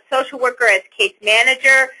social worker as case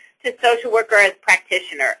manager to social worker as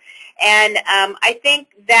practitioner. And I think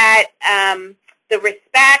that the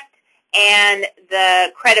respect and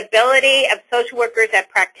the credibility of social workers as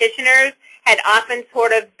practitioners had often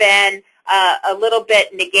sort of been a little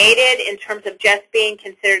bit negated in terms of just being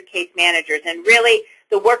considered case managers. And really,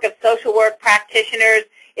 the work of social work practitioners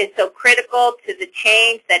is so critical to the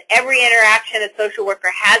change that every interaction a social worker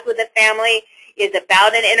has with a family is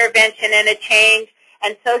about an intervention and a change.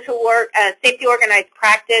 And social work, safety organized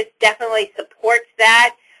practice definitely supports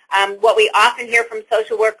that. What we often hear from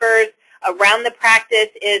social workers around the practice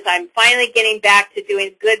is, I'm finally getting back to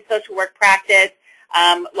doing good social work practice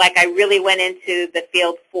like I really went into the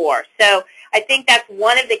field for. So I think that's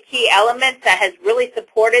one of the key elements that has really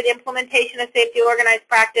supported implementation of safety organized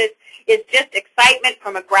practice is just excitement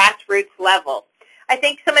from a grassroots level. I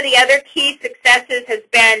think some of the other key successes has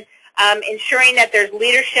been ensuring that there's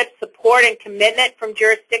leadership support and commitment from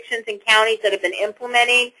jurisdictions and counties that have been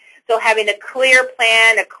implementing. So having a clear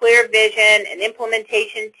plan, a clear vision, an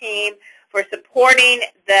implementation team for supporting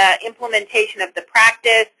the implementation of the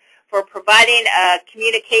practice, for providing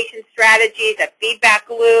communication strategies, a feedback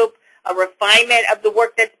loop, a refinement of the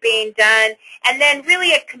work that's being done, and then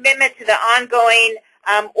really a commitment to the ongoing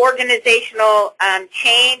organizational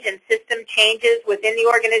change and system changes within the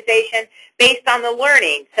organization based on the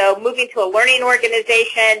learning. So moving to a learning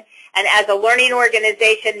organization, and as a learning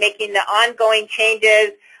organization, making the ongoing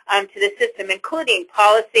changes to the system, including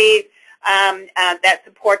policies that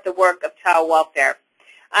support the work of child welfare.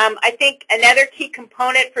 I think another key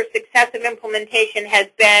component for success of implementation has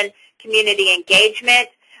been community engagement,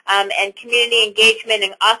 and community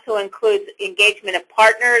engagement also includes engagement of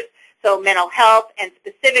partners, so mental health, and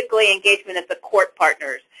specifically engagement of the court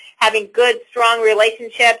partners. Having good, strong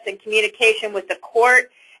relationships and communication with the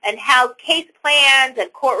court, and how case plans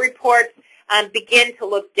and court reports begin to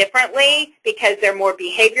look differently because they're more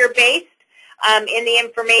behavior-based in the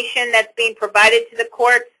information that's being provided to the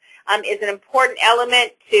courts is an important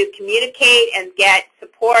element to communicate and get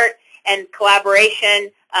support and collaboration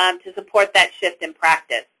to support that shift in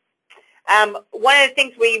practice. One of the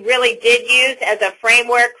things we really did use as a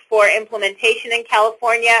framework for implementation in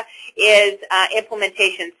California is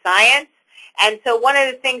implementation science. And so one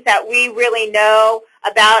of the things that we really know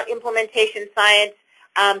about implementation science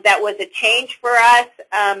that was a change for us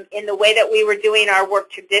in the way that we were doing our work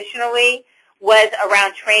traditionally was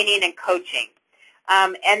around training and coaching.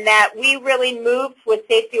 And that we really moved with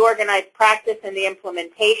safety organized practice and the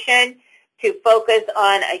implementation to focus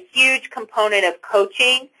on a huge component of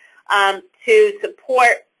coaching to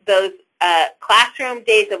support those classroom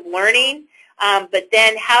days of learning, but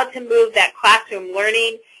then how to move that classroom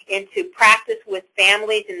learning into practice with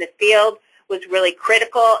families in the field was really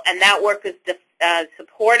critical, and that work is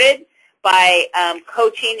supported by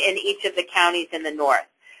coaching in each of the counties in the north.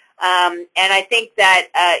 And I think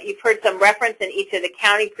that you've heard some reference in each of the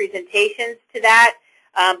county presentations to that,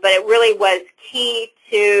 but it really was key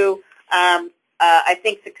to, I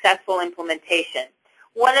think, successful implementation.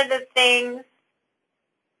 One of the things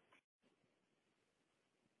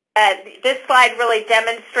this slide really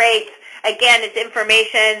demonstrates, again, it's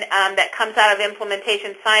information that comes out of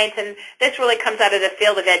implementation science, and this really comes out of the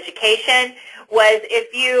field of education, was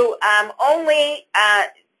if you only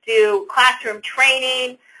do classroom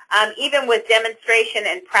training, even with demonstration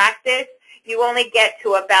and practice, you only get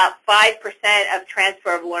to about 5% of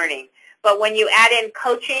transfer of learning. But when you add in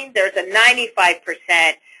coaching, there's a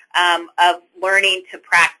 95% of learning to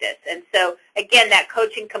practice. And so, again, that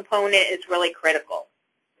coaching component is really critical.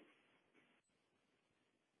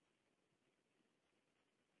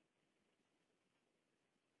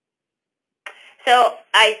 So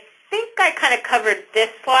I think I kind of covered this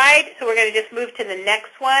slide, so we're going to just move to the next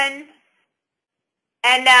one.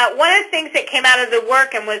 And one of the things that came out of the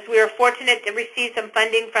work, and was we were fortunate to receive some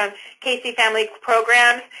funding from Casey Family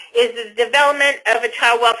Programs, is the development of a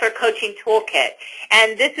child welfare coaching toolkit.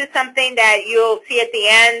 And this is something that you'll see at the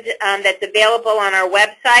end that's available on our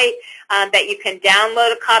website, that you can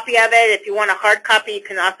download a copy of it. If you want a hard copy, you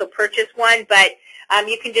can also purchase one, but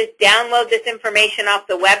you can just download this information off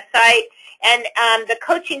the website. And the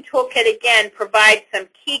coaching toolkit, again, provides some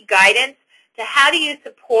key guidance to how do you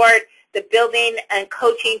support the building and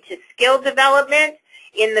coaching to skill development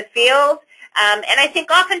in the field. And I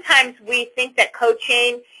think oftentimes we think that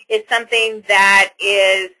coaching is something that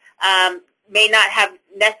is may not have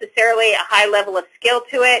necessarily a high level of skill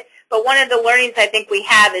to it, but one of the learnings I think we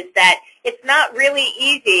have is that it's not really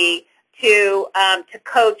easy to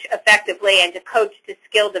coach effectively and to coach to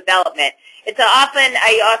skill development. It's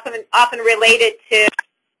I often relate it to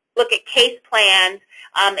look at case plans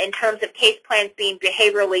in terms of case plans being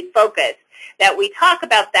behaviorally focused. That we talk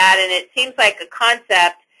about that, and it seems like a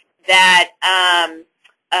concept that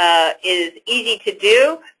is easy to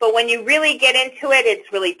do, but when you really get into it,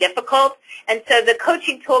 it's really difficult. And so the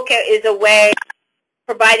coaching toolkit is a way of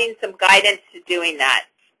providing some guidance to doing that.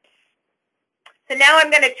 So now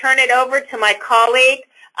I'm going to turn it over to my colleague,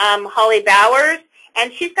 Holly Bowers,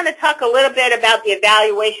 and she's going to talk a little bit about the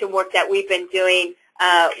evaluation work that we've been doing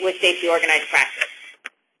with Safety Organized Practice.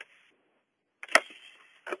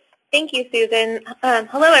 Thank you, Susan.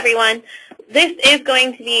 Hello, everyone. This is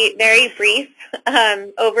going to be a very brief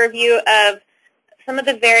overview of some of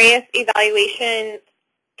the various evaluation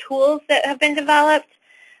tools that have been developed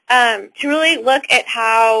to really look at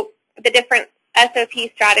how the different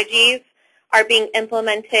SOP strategies are being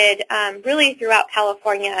implemented really throughout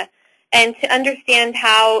California, and to understand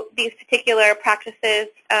how these particular practices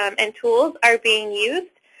and tools are being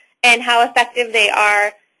used and how effective they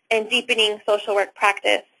are in deepening social work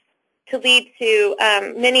practice to lead to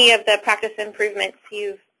many of the practice improvements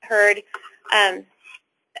you've heard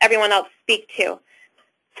everyone else speak to.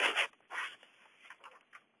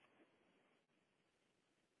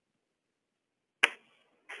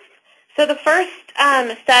 So the first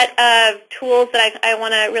set of tools that I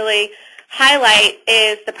want to really highlight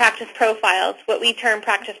is the practice profiles, what we term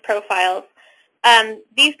practice profiles.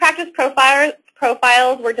 These practice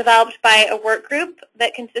profiles were developed by a work group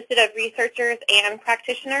that consisted of researchers and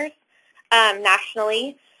practitioners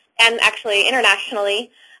nationally and actually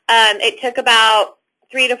internationally. It took about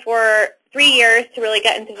 3 years to really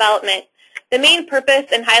get in development. The main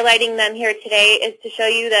purpose in highlighting them here today is to show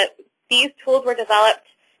you that these tools were developed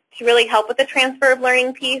to really help with the transfer of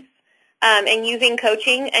learning piece and using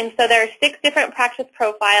coaching. And so there are 6 different practice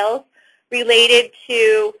profiles related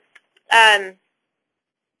to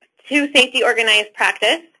safety organized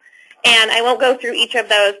practice. And I won't go through each of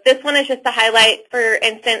those. This one is just to highlight, for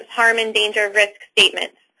instance, harm and danger risk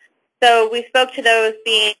statements. So we spoke to those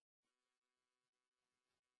being,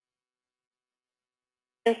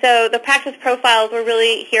 and so the practice profiles were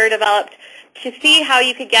really here developed to see how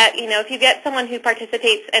you could get, if you get someone who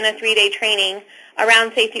participates in a 3-day training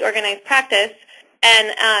around safety organized practice,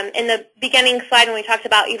 and in the beginning slide when we talked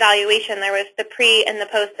about evaluation, there was the pre and the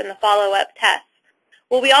post and the follow-up tests.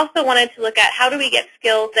 Well, we also wanted to look at how do we get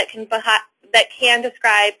skills that can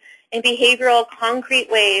describe in behavioral,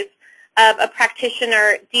 concrete ways of a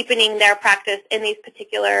practitioner deepening their practice in these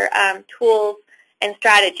particular tools and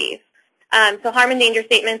strategies. So harm and danger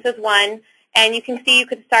statements is one, and you can see you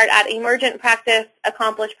could start at emergent practice,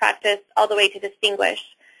 accomplished practice, all the way to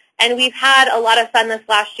distinguished. And we've had a lot of fun this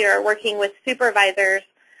last year working with supervisors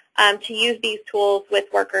to use these tools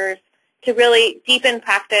with workers to really deepen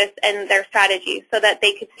practice and their strategies so that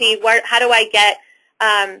they could see how do I get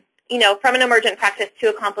from an emergent practice to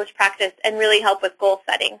accomplished practice and really help with goal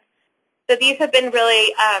setting. So these have been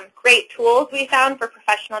really great tools we found for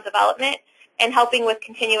professional development and helping with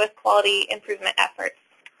continuous quality improvement efforts.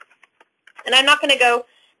 And I'm not going to go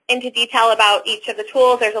into detail about each of the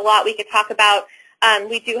tools. There's a lot we could talk about.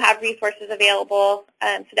 We do have resources available,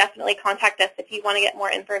 so definitely contact us if you want to get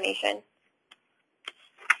more information.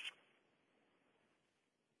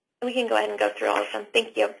 We can go ahead and go through all of them.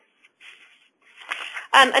 Thank you.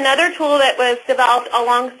 Another tool that was developed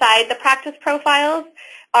alongside the practice profiles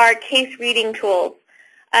are case reading tools.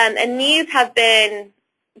 And these have been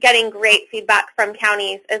getting great feedback from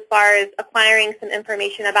counties as far as acquiring some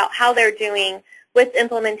information about how they're doing with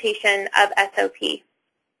implementation of SOP.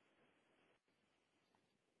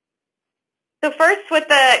 So first, with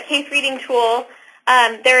the case reading tool,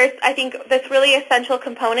 there is, I think, this really essential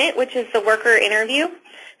component, which is the worker interview.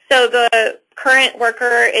 So the current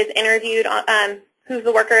worker is interviewed, who's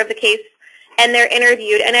the worker of the case, and they're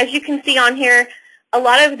interviewed. And as you can see on here, a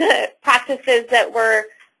lot of the practices that we're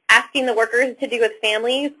asking the workers to do with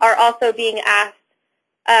families are also being asked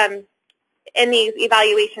in these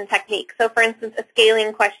evaluation techniques. So for instance, a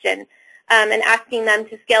scaling question, and asking them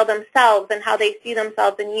to scale themselves and how they see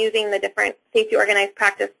themselves in using the different safety organized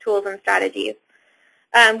practice tools and strategies.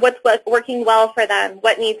 What's working well for them,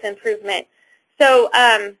 what needs improvement. So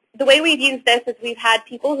the way we've used this is we've had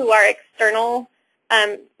people who are external,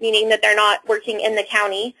 meaning that they're not working in the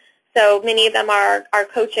county. So many of them are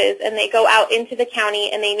coaches, and they go out into the county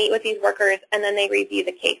and they meet with these workers and then they review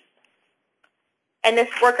the case. And this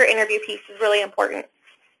worker interview piece is really important.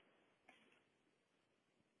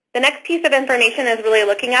 The next piece of information is really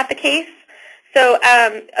looking at the case. So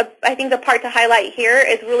I think the part to highlight here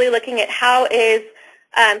is really looking at how is,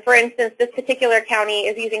 for instance, this particular county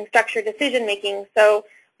is using structured decision making. So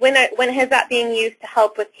when is that being used to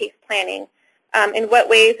help with case planning? In what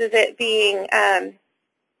ways is it being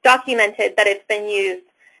documented that it's been used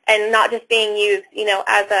and not just being used,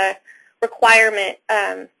 as a requirement,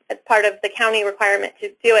 as part of the county requirement to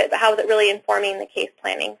do it, but how is it really informing the case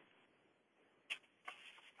planning?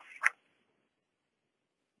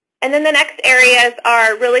 And then the next areas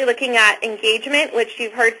are really looking at engagement, which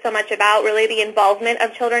you've heard so much about, really the involvement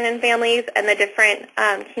of children and families and the different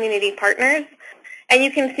community partners. And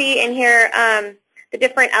you can see in here the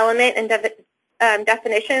different element and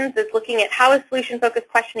definitions is looking at how is solution-focused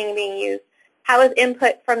questioning being used, how is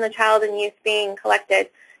input from the child and youth being collected.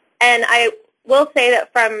 And I will say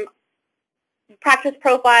that from practice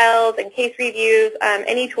profiles and case reviews,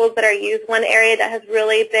 any tools that are used, one area that has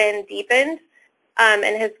really been deepened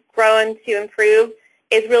and has grown to improve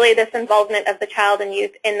is really this involvement of the child and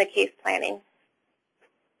youth in the case planning.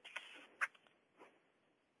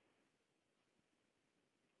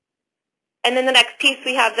 And then the next piece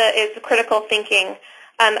we have is the critical thinking.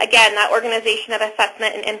 Again, that organization of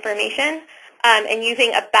assessment and information and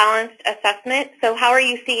using a balanced assessment. So how are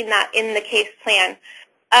you seeing that in the case plan?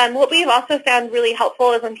 What we've also found really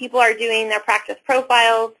helpful is when people are doing their practice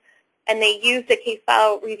profiles and they use the case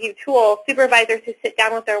file review tool, supervisors who sit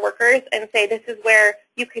down with their workers and say this is where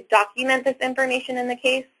you could document this information in the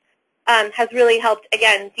case has really helped,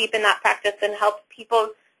 again, deepen that practice and help people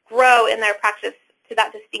grow in their practice to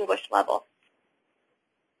that distinguished level.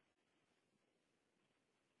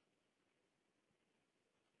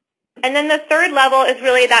 And then the third level is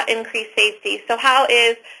really that increased safety. So how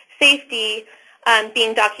is safety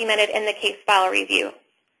being documented in the case file review?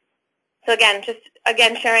 So again,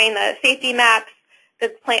 sharing the safety maps,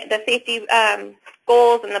 the safety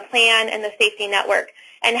goals and the plan and the safety network.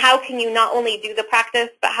 And how can you not only do the practice,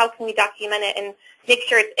 but how can we document it and make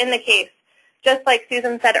sure it's in the case? Just like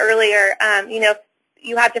Susan said earlier, if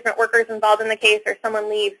you have different workers involved in the case or someone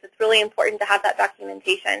leaves, it's really important to have that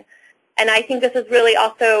documentation. And I think this is really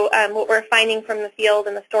also what we're finding from the field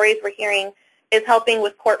and the stories we're hearing is helping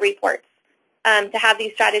with court reports to have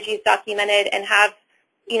these strategies documented and have,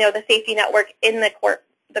 the safety network in the court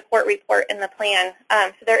report and the plan.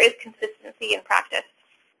 So there is consistency in practice.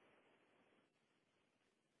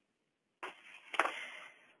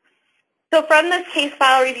 So from this case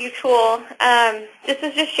file review tool, this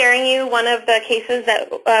is just sharing you one of the cases that,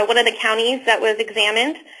 one of the counties that was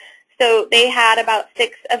examined. So they had about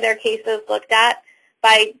 6 of their cases looked at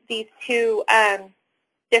by these 2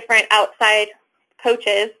 different outside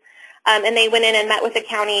coaches, and they went in and met with the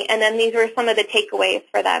county, and then these were some of the takeaways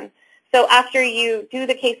for them. So after you do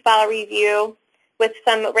the case file review with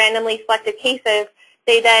some randomly selected cases,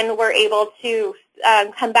 they then were able to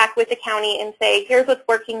come back with the county and say, here's what's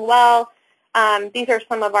working well, these are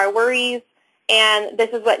some of our worries, and this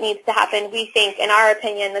is what needs to happen. We think, in our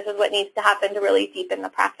opinion, this is what needs to happen to really deepen the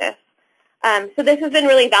practice. So this has been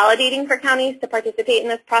really validating for counties to participate in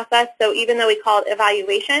this process. So even though we call it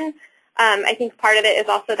evaluation, I think part of it is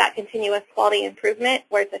also that continuous quality improvement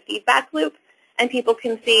where it's a feedback loop, and people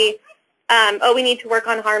can see, oh, we need to work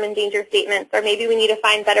on harm and danger statements, or maybe we need to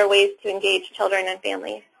find better ways to engage children and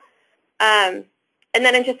families. And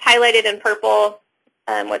then it's just highlighted in purple.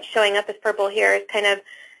 What's showing up as purple here is kind of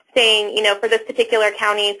saying, you know, for this particular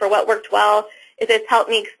county, for what worked well, is it's helped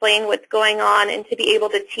me explain what's going on and to be able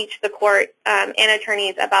to teach the court and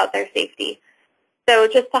attorneys about their safety. So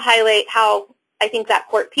just to highlight how I think that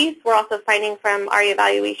court piece, we're also finding from our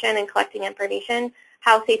evaluation and collecting information,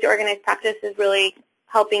 how safety organized practice is really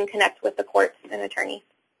helping connect with the courts and attorneys.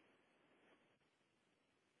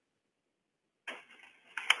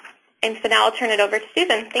 And so now I'll turn it over to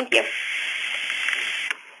Susan. Thank you.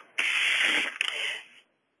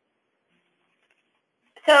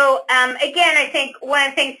 So again, I think one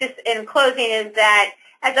of the things just in closing is that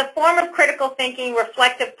as a form of critical thinking,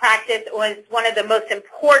 reflective practice was one of the most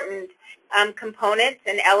important components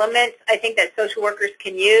and elements I think that social workers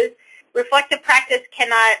can use. Reflective practice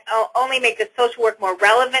cannot only make the social work more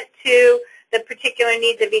relevant to the particular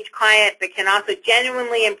needs of each client, but can also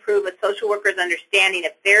genuinely improve a social worker's understanding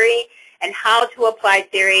of theory and how to apply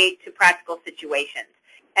theory to practical situations.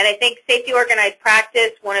 And I think safety organized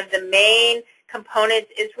practice, one of the main components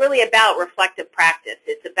is really about reflective practice.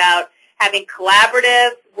 It's about having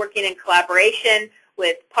collaborative, working in collaboration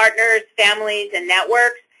with partners, families, and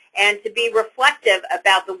networks, and to be reflective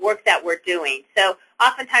about the work that we're doing. So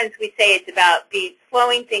oftentimes we say it's about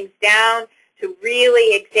slowing things down to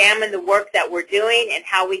really examine the work that we're doing and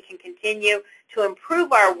how we can continue to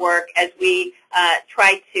improve our work as we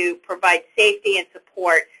try to provide safety and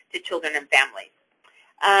support to children and families.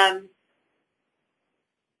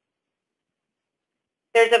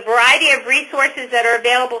 There's a variety of resources that are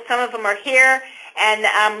available. Some of them are here. And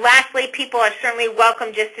lastly, people are certainly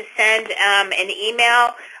welcome just to send an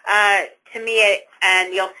email to me,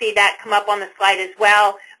 and you'll see that come up on the slide as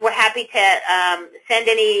well. We're happy to send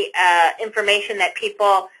any information that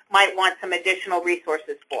people might want some additional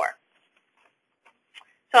resources for.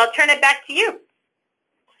 So I'll turn it back to you.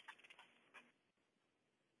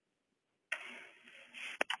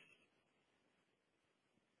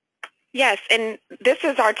 Yes, and this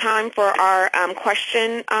is our time for our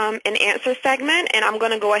question and answer segment, and I'm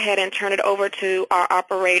going to go ahead and turn it over to our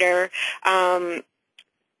operator,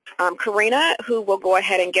 Karina, who will go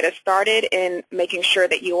ahead and get us started in making sure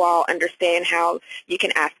that you all understand how you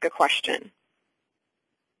can ask a question.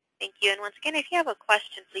 Thank you. And once again, if you have a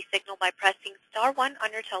question, please signal by pressing *1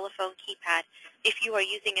 on your telephone keypad. If you are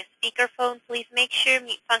using a speakerphone, please make sure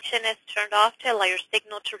mute function is turned off to allow your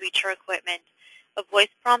signal to reach our equipment. A voice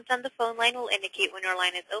prompt on the phone line will indicate when your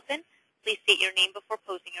line is open. Please state your name before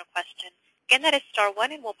posing your question. Again, that is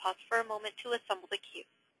 *1, and we'll pause for a moment to assemble the queue.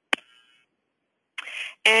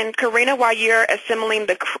 And Karina, while you're assembling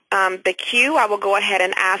the queue, I will go ahead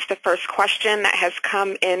and ask the first question that has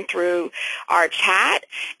come in through our chat.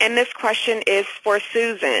 And this question is for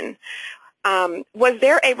Susan. Was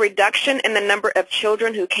there a reduction in the number of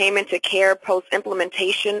children who came into care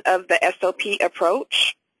post-implementation of the SOP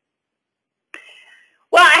approach?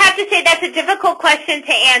 Well, I have to say that's a difficult question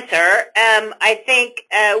to answer. I think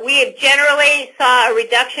we have generally saw a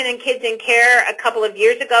reduction in kids in care a couple of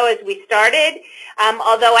years ago as we started.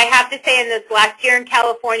 Although I have to say in this last year in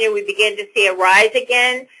California, we began to see a rise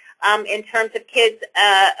again in terms of kids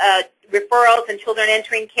referrals and children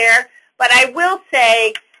entering care. But I will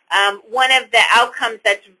say one of the outcomes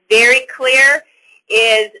that's very clear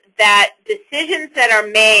is that decisions that are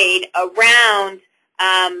made around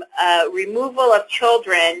removal of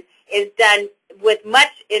children is done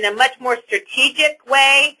in a much more strategic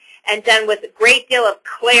way and done with a great deal of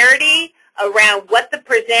clarity around what the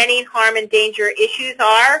presenting harm and danger issues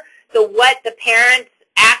are, so what the parents'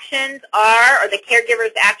 actions are or the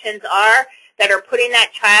caregiver's actions are that are putting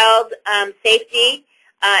that child's safety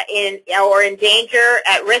in danger,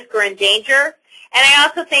 at risk or in danger. And I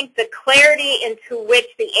also think the clarity into which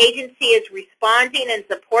the agency is responding and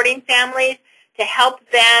supporting families to help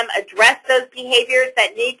them address those behaviors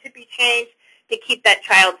that need to be changed to keep that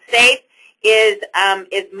child safe is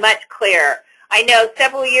much clearer. I know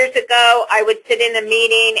several years ago I would sit in a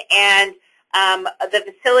meeting and the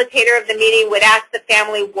facilitator of the meeting would ask the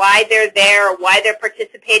family why they're there or why they're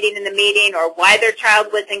participating in the meeting or why their child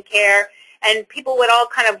was in care, and people would all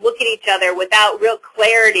kind of look at each other without real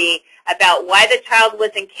clarity about why the child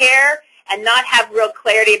was in care and not have real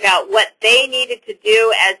clarity about what they needed to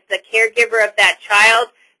do as the caregiver of that child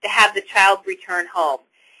to have the child return home.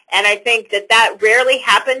 And I think that that rarely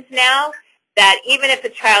happens now, that even if a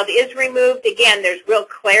child is removed, again, there's real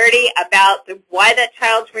clarity about why that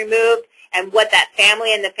child's removed and what that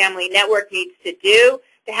family and the family network needs to do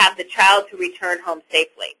to have the child to return home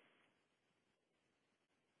safely.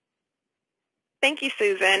 Thank you,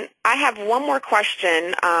 Susan. I have one more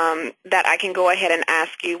question that I can go ahead and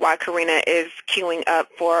ask you while Karina is queuing up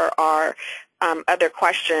for our other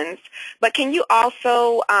questions. But can you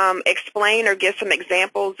also explain or give some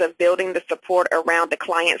examples of building the support around the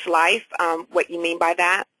client's life, what you mean by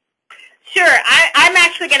that? Sure. I'm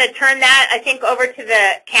actually going to turn that, I think, over to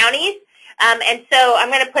the counties. And so I'm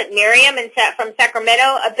going to put Miriam from Sacramento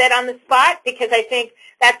a bit on the spot, because I think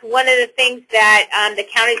that's one of the things that the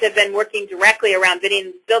counties have been working directly around,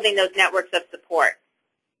 building those networks of support.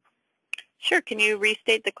 Sure. Can you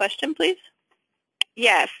restate the question, please?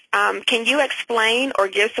 Yes. Can you explain or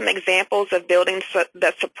give some examples of building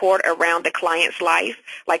the support around the client's life?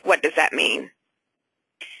 Like, what does that mean?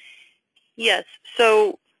 Yes.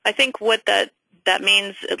 So I think what that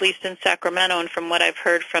means, at least in Sacramento and from what I've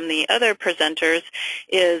heard from the other presenters,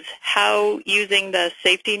 is how using the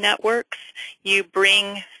safety networks, you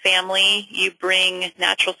bring family, you bring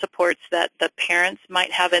natural supports that the parents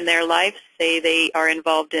might have in their lives. Say they are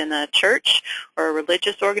involved in a church or a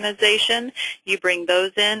religious organization, you bring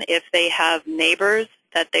those in. If they have neighbors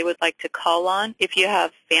that they would like to call on, if you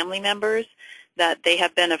have family members that they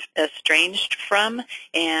have been estranged from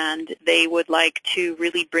and they would like to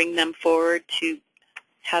really bring them forward to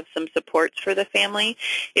have some supports for the family,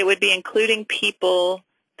 it would be including people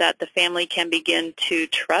that the family can begin to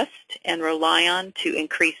trust and rely on to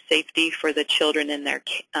increase safety for the children in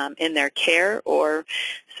their care, or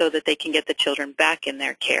so that they can get the children back in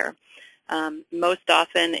their care. Most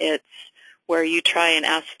often it's where you try and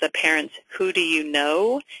ask the parents, who do you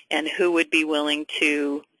know and who would be willing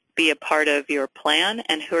to be a part of your plan,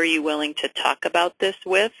 and who are you willing to talk about this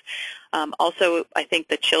with? Also, I think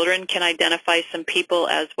the children can identify some people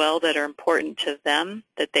as well that are important to them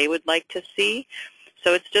that they would like to see.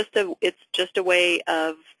 So it's just a way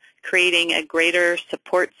of creating a greater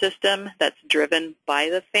support system that's driven by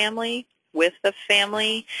the family, with the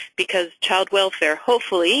family, because child welfare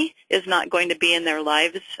hopefully is not going to be in their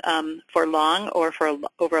lives for long or for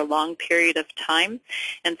over a long period of time.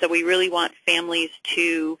 And so we really want families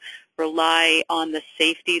to rely on the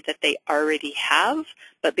safety that they already have,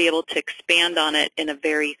 but be able to expand on it in a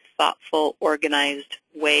very thoughtful, organized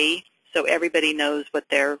way so everybody knows what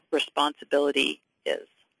their responsibility is.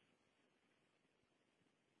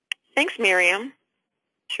 Thanks, Miriam.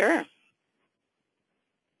 Sure.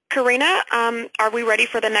 Karina, are we ready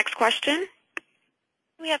for the next question?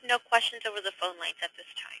 We have no questions over the phone lines at this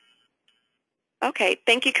time. Okay,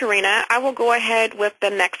 thank you, Karina. I will go ahead with the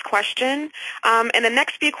next question. And the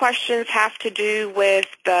next few questions have to do with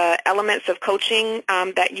the elements of coaching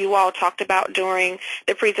that you all talked about during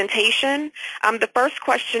the presentation. The first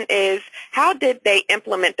question is, how did they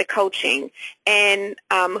implement the coaching, and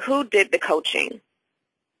who did the coaching?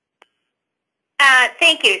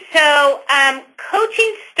 Thank you. So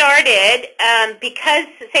coaching started because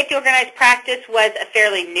Safety Organized Practice was a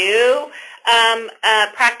fairly new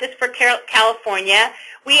practice for California.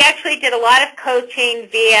 We actually did a lot of coaching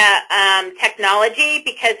via technology,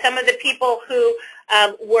 because some of the people who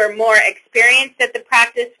were more experienced at the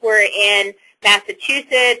practice were in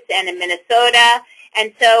Massachusetts and in Minnesota.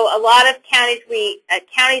 And so a lot of counties,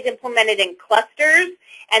 counties implemented in clusters,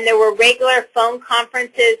 and there were regular phone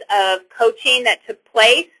conferences of coaching that took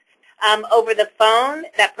place over the phone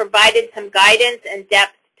that provided some guidance and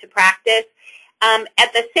depth to practice.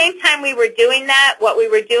 At the same time we were doing that, what we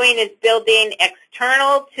were doing is building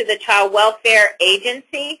external to the Child Welfare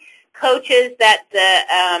Agency coaches that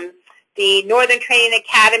the Northern Training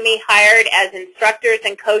Academy hired as instructors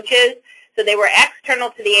and coaches. So they were external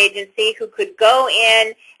to the agency who could go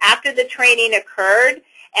in after the training occurred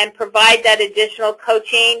and provide that additional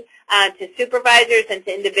coaching to supervisors and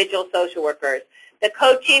to individual social workers. The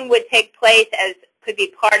coaching would take place as could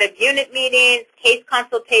be part of unit meetings, case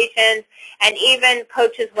consultations, and even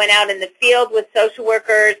coaches went out in the field with social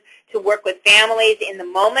workers to work with families in the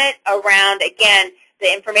moment around, again,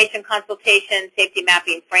 the information consultation safety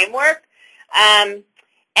mapping framework. And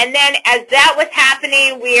then as that was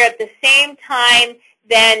happening, we are at the same time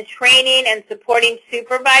then training and supporting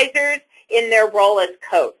supervisors in their role as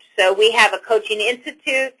coach. So we have a coaching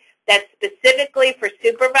institute that's specifically for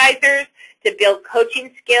supervisors to build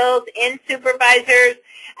coaching skills in supervisors.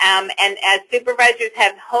 And as supervisors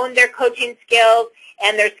have honed their coaching skills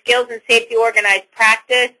and their skills in safety organized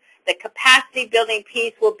practice, the capacity building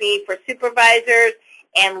piece will be for supervisors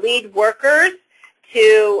and lead workers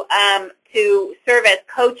to serve as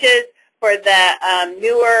coaches for the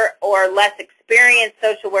newer or less experienced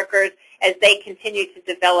social workers as they continue to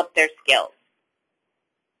develop their skills.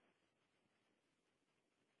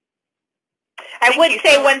 I would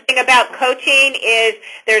say one thing about coaching is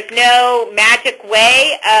there's no magic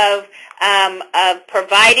way of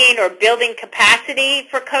providing or building capacity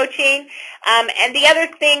for coaching. And the other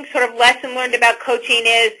thing, sort of lesson learned about coaching,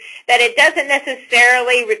 is that it doesn't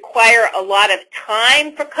necessarily require a lot of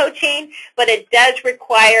time for coaching, but it does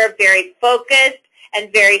require very focused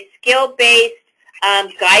and very skill-based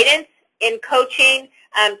guidance in coaching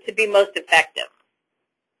to be most effective.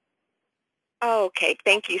 Okay,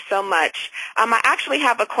 thank you so much. I actually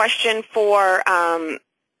have a question for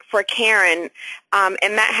Karen,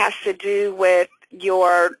 and that has to do with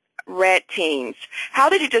your red teams. How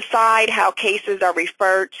did you decide how cases are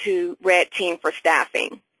referred to red team for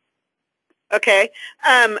staffing? Okay.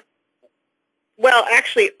 Well,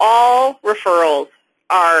 actually, all referrals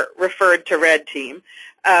are referred to red team.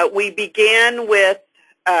 We began with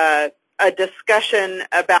a discussion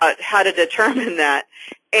about how to determine that.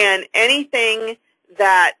 And anything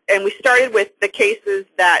that, and we started with the cases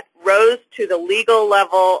that rose to the legal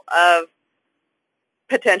level of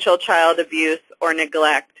potential child abuse or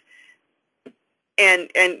neglect, and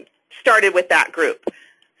started with that group.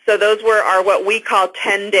 So those are what we call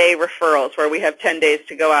 10-day referrals, where we have 10 days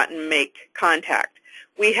to go out and make contact.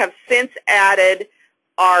 We have since added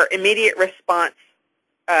our immediate response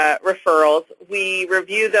referrals. We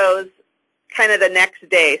review those kind of the next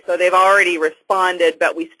day, so they've already responded,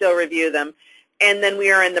 but we still review them. And then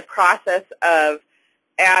we are in the process of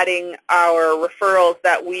adding our referrals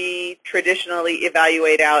that we traditionally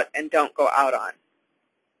evaluate out and don't go out on.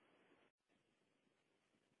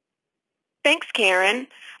 Thanks, Karen.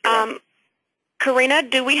 Karina,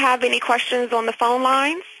 do we have any questions on the phone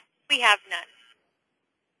lines? We have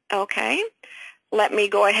none. Okay. Let me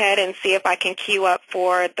go ahead and see if I can queue up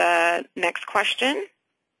for the next question.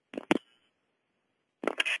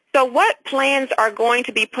 So what plans are going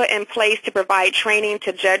to be put in place to provide training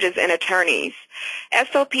to judges and attorneys?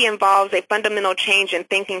 SOP involves a fundamental change in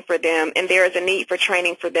thinking for them, and there is a need for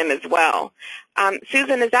training for them as well.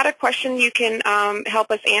 Susan, is that a question you can help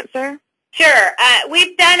us answer? Sure.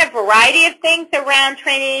 We've done a variety of things around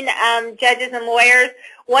training judges and lawyers.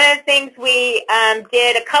 One of the things we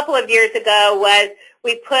did a couple of years ago was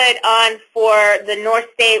we put on for the North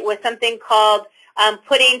State was something called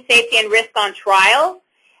Putting Safety and Risk on Trial.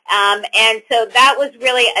 And so that was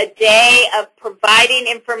really a day of providing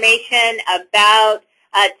information about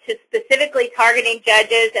to specifically targeting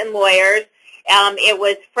judges and lawyers. It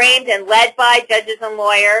was framed and led by judges and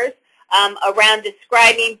lawyers around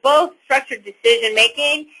describing both structured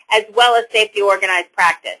decision-making as well as safety organized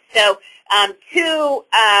practice. So two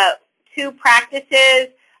practices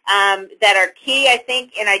that are key, I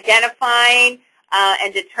think, in identifying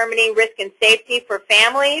and determining risk and safety for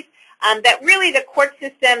families that really the court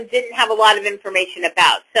system didn't have a lot of information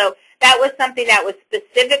about. So that was something that was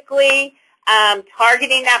specifically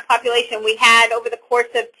targeting that population. We had, over the course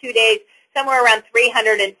of 2 days, somewhere around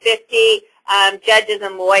 350 judges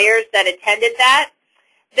and lawyers that attended that.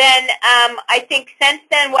 Then I think since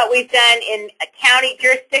then what we've done in a county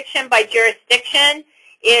jurisdiction by jurisdiction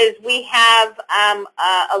is we have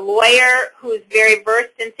a lawyer who's very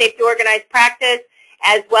versed in safety organized practice,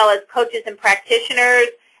 as well as coaches and practitioners,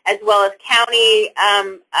 as well as county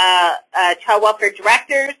child welfare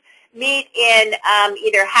directors, meet in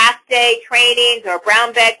either half-day trainings or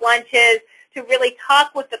brown bag lunches to really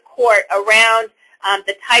talk with the court around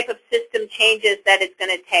the type of system changes that it's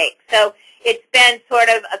going to take. So it's been sort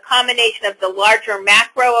of a combination of the larger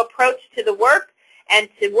macro approach to the work and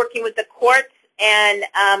to working with the courts and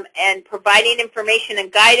providing information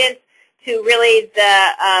and guidance to really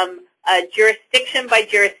the jurisdiction by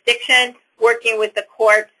jurisdiction, working with the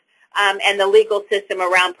courts and the legal system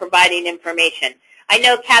around providing information. I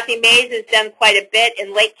know Kathy Mays has done quite a bit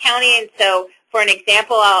in Lake County, and so for an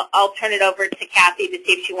example, I'll turn it over to Kathy to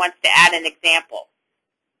see if she wants to add an example.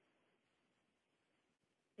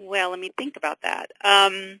 Well, let me think about that.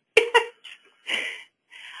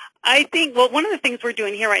 I think, well, one of the things we're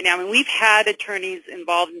doing here right now, I mean, we've had attorneys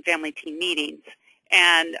involved in family team meetings,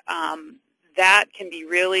 and that can be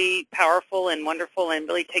really powerful and wonderful and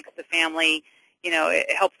really takes the family, you know,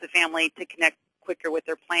 it helps the family to connect quicker with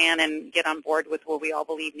their plan and get on board with what we all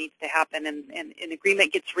believe needs to happen, and an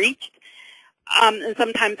agreement gets reached. And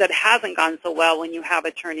sometimes that hasn't gone so well when you have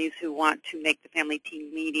attorneys who want to make the family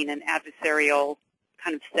team meeting an adversarial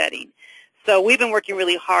kind of setting. So we've been working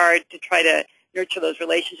really hard to try to nurture those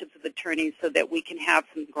relationships with attorneys so that we can have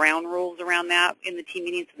some ground rules around that in the team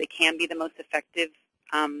meeting so they can be the most effective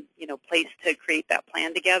you know, place to create that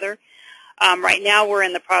plan together. Right now we're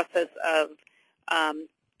in the process of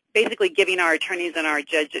basically giving our attorneys and our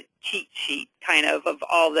judge a cheat sheet kind of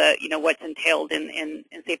all the, you know, what's entailed in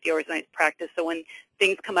safety organized practice. So when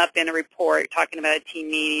things come up in a report talking about a team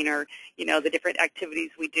meeting or, you know, the different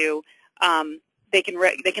activities we do, they can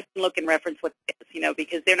look and reference what it is, you know,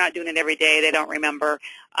 because they're not doing it every day. They don't remember,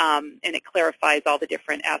 and it clarifies all the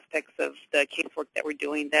different aspects of the casework that we're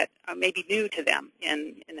doing that may be new to them.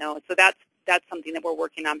 And, you know, so that's something that we're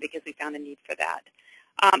working on because we found a need for that.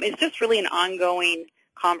 It's just really an ongoing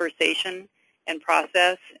conversation and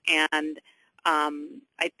process, and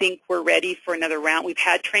I think we're ready for another round. We've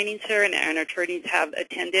had trainings here, and our attorneys have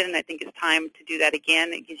attended, and I think it's time to do that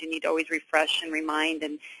again because you need to always refresh and remind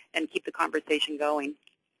and keep the conversation going.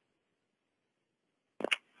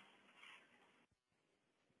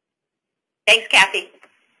 Thanks, Kathy.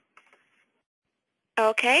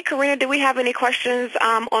 Okay, Karina, do we have any questions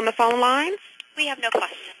on the phone lines? We have no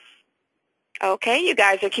questions. Okay, you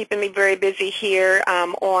guys are keeping me very busy here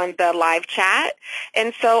on the live chat.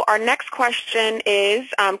 And so our next question is,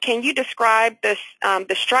 can you describe the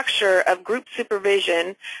structure of group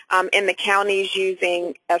supervision in the counties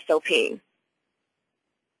using SOP?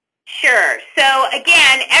 Sure. So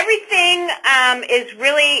again, everything is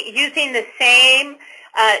really using the same,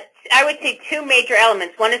 I would say, two major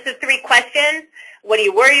elements. One is the 3 questions. What are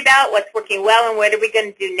you worried about? What's working well? And what are we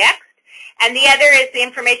going to do next? And the other is the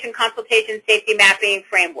information consultation safety mapping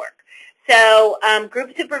framework. So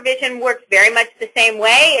group supervision works very much the same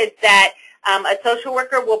way, is that a social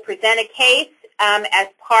worker will present a case as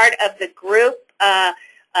part of the group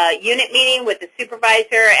unit meeting with the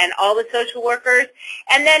supervisor and all the social workers.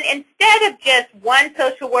 And then instead of just one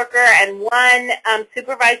social worker and one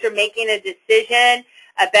supervisor making a decision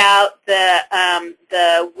about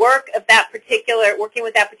the work of that particular, working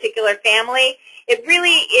with that particular family, it really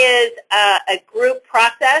is a group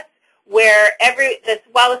process where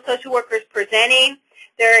while the social worker is presenting,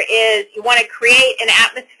 you want to create an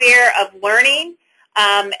atmosphere of learning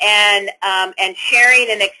and sharing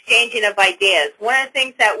and exchanging of ideas. One of the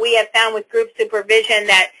things that we have found with group supervision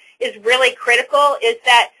that is really critical is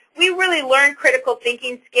that we really learn critical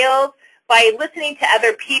thinking skills by listening to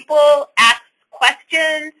other people ask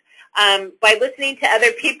questions, by listening to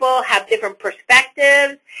other people have different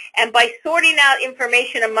perspectives, and by sorting out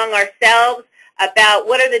information among ourselves about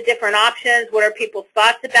what are the different options, what are people's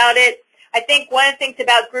thoughts about it. I think one of the things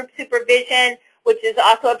about group supervision, which is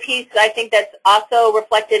also a piece I think that's also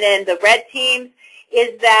reflected in the red teams,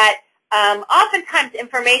 is that oftentimes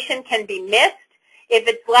information can be missed if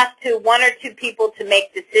it's left to 1 or 2 people to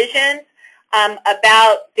make decisions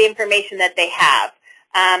about the information that they have.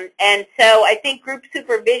 And so I think group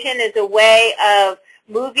supervision is a way of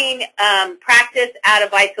moving practice out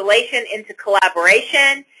of isolation into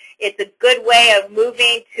collaboration. It's a good way of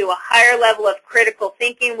moving to a higher level of critical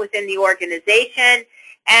thinking within the organization.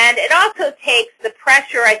 And it also takes the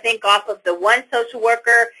pressure, I think, off of the one social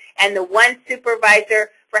worker and the one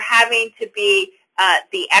supervisor for having to be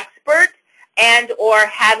the expert and or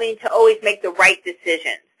having to always make the right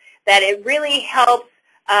decisions. That it really helps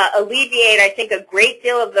alleviate, I think, a great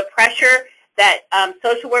deal of the pressure that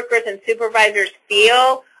social workers and supervisors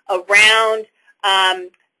feel around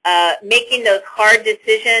making those hard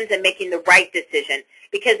decisions and making the right decision,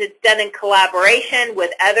 because it's done in collaboration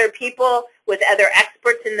with other people, with other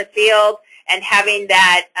experts in the field, and having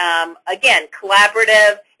that, again,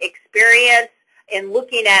 collaborative experience in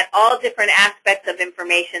looking at all different aspects of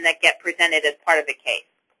information that get presented as part of the case.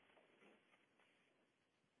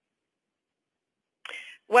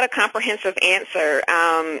 What a comprehensive answer.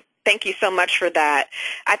 Thank you so much for that.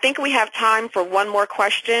 I think we have time for one more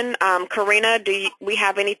question. Karina, do we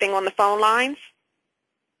have anything on the phone lines?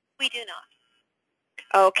 We do not.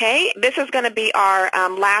 Okay, this is going to be our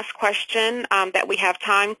last question that we have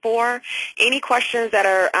time for. Any questions that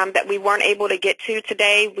are that we weren't able to get to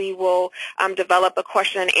today, we will develop a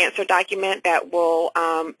question and answer document that will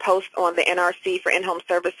post on the NRC for In-Home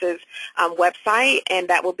Services website, and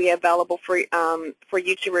that will be available for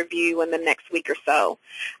you to review in the next week or so.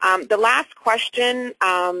 The last question,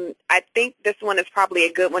 I think this one is probably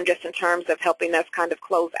a good one just in terms of helping us kind of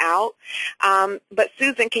close out. But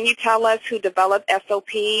Susan, can you tell us who developed SOP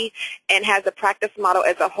and has the practice model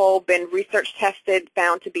as a whole been research tested,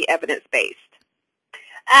 found to be evidence-based?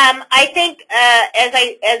 I think,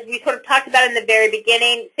 as we sort of talked about in the very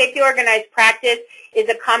beginning, safety organized practice is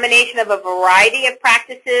a combination of a variety of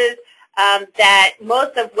practices that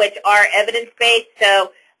most of which are evidence-based.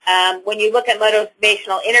 So when you look at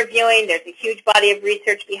motivational interviewing, there's a huge body of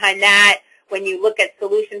research behind that. When you look at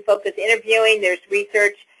solution-focused interviewing, there's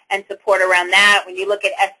research and support around that. When you look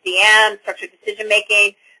at SDM, structured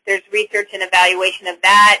decision-making, there's research and evaluation of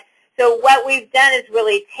that. So what we've done is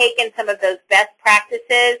really taken some of those best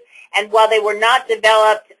practices, and while they were not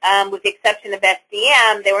developed, with the exception of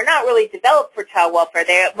SDM, they were not really developed for child welfare.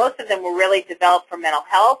 Most of them were really developed for mental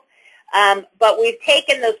health. But we've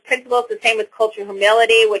taken those principles, the same with cultural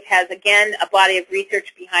humility, which has, again, a body of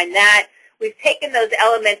research behind that. We've taken those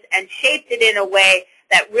elements and shaped it in a way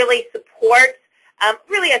that really supports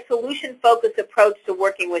really a solution-focused approach to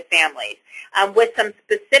working with families with some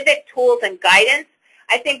specific tools and guidance.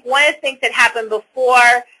 I think one of the things that happened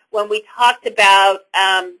before when we talked about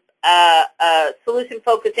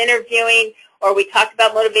solution-focused interviewing, or we talked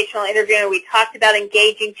about motivational interviewing, or we talked about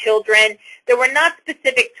engaging children, there were not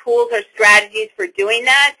specific tools or strategies for doing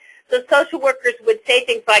that. So social workers would say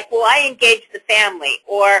things like, well, I engaged the family,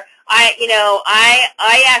 or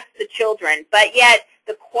I asked the children, but yet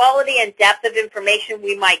the quality and depth of information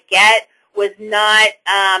we might get was not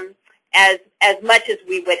as much as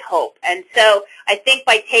we would hope. And so I think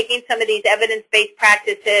by taking some of these evidence-based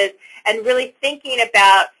practices and really thinking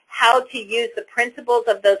about how to use the principles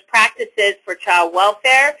of those practices for child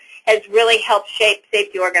welfare has really helped shape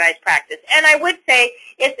safety organized practice. And I would say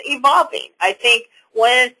it's evolving. I think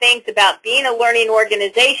one of the things about being a learning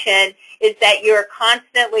organization is that you're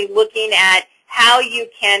constantly looking at how you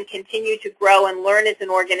can continue to grow and learn as an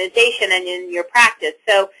organization and in your practice.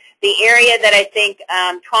 So the area that I think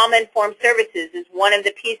trauma-informed services is one of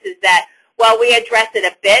the pieces that, while we address it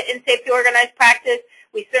a bit in safety organized practice,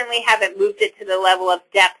 we certainly haven't moved it to the level of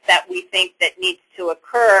depth that we think that needs to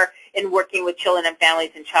occur in working with children and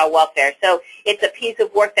families in child welfare. So it's a piece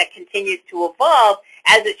of work that continues to evolve,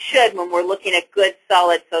 as it should when we're looking at good,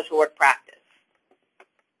 solid social work practice.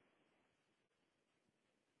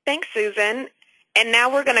 Thanks, Susan. And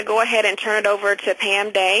now we're going to go ahead and turn it over to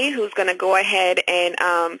Pam Day, who's going to go ahead and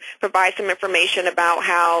provide some information about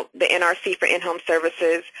how the NRC for In-Home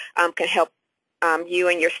Services can help you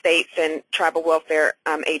and your states and tribal welfare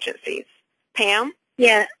agencies. Pam?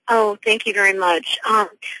 Yeah. Oh, thank you very much.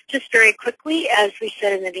 Just very quickly, as we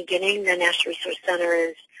said in the beginning, the National Resource Center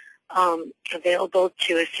is available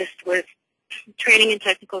to assist with training and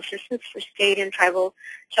technical assistance for state and tribal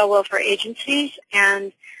child welfare agencies,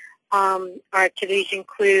 and our activities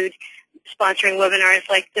include sponsoring webinars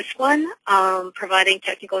like this one, providing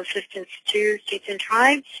technical assistance to states and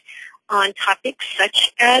tribes on topics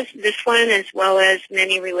such as this one, as well as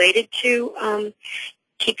many related to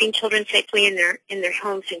keeping children safely in their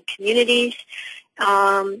homes and communities.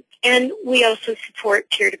 And we also support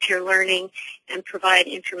peer-to-peer learning and provide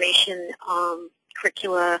information,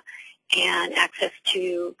 curricula, and access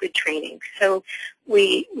to good training. So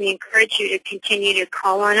we encourage you to continue to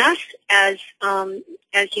call on us as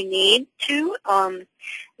you need to.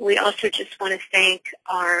 We also just want to thank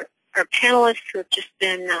our panelists who have just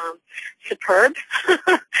been superb,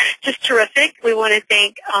 just terrific. We want to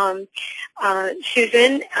thank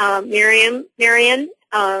Susan, Marion,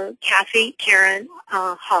 Kathy, Karen,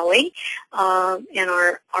 Holly, and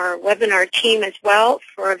our webinar team as well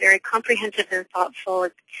for a very comprehensive and thoughtful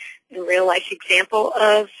and real-life example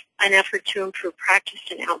of an effort to improve practice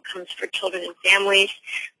and outcomes for children and families.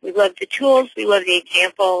 We love the tools. We love the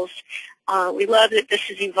examples. We love that this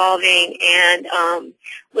is evolving, and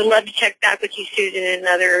we'd love to check back with you, Susan, in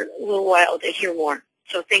another little while to hear more.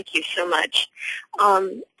 So thank you so much.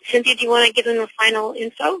 Cynthia, do you want to give them the final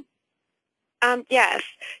info? Yes.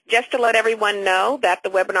 Just to let everyone know that the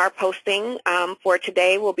webinar posting for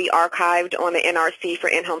today will be archived on the NRC for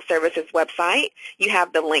In-Home Services website. You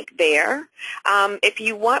have the link there. If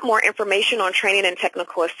you want more information on training and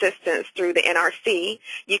technical assistance through the NRC,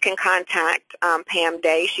 you can contact Pam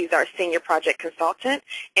Day. She's our senior project consultant,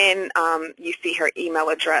 and you see her email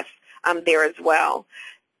address there as well.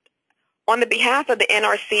 On the behalf of the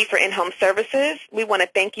NRC for In-Home Services, we want to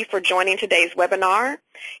thank you for joining today's webinar.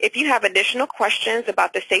 If you have additional questions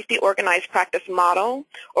about the Safety Organized Practice model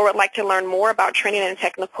or would like to learn more about training and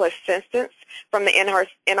technical assistance from the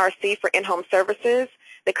NRC for In-Home Services,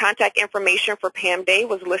 the contact information for Pam Day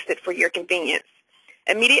was listed for your convenience.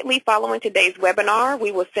 Immediately following today's webinar,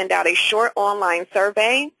 we will send out a short online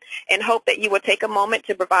survey and hope that you will take a moment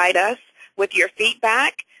to provide us with your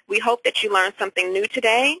feedback. We hope that you learned something new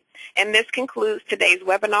today. And this concludes today's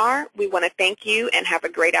webinar. We want to thank you and have a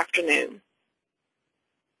great afternoon.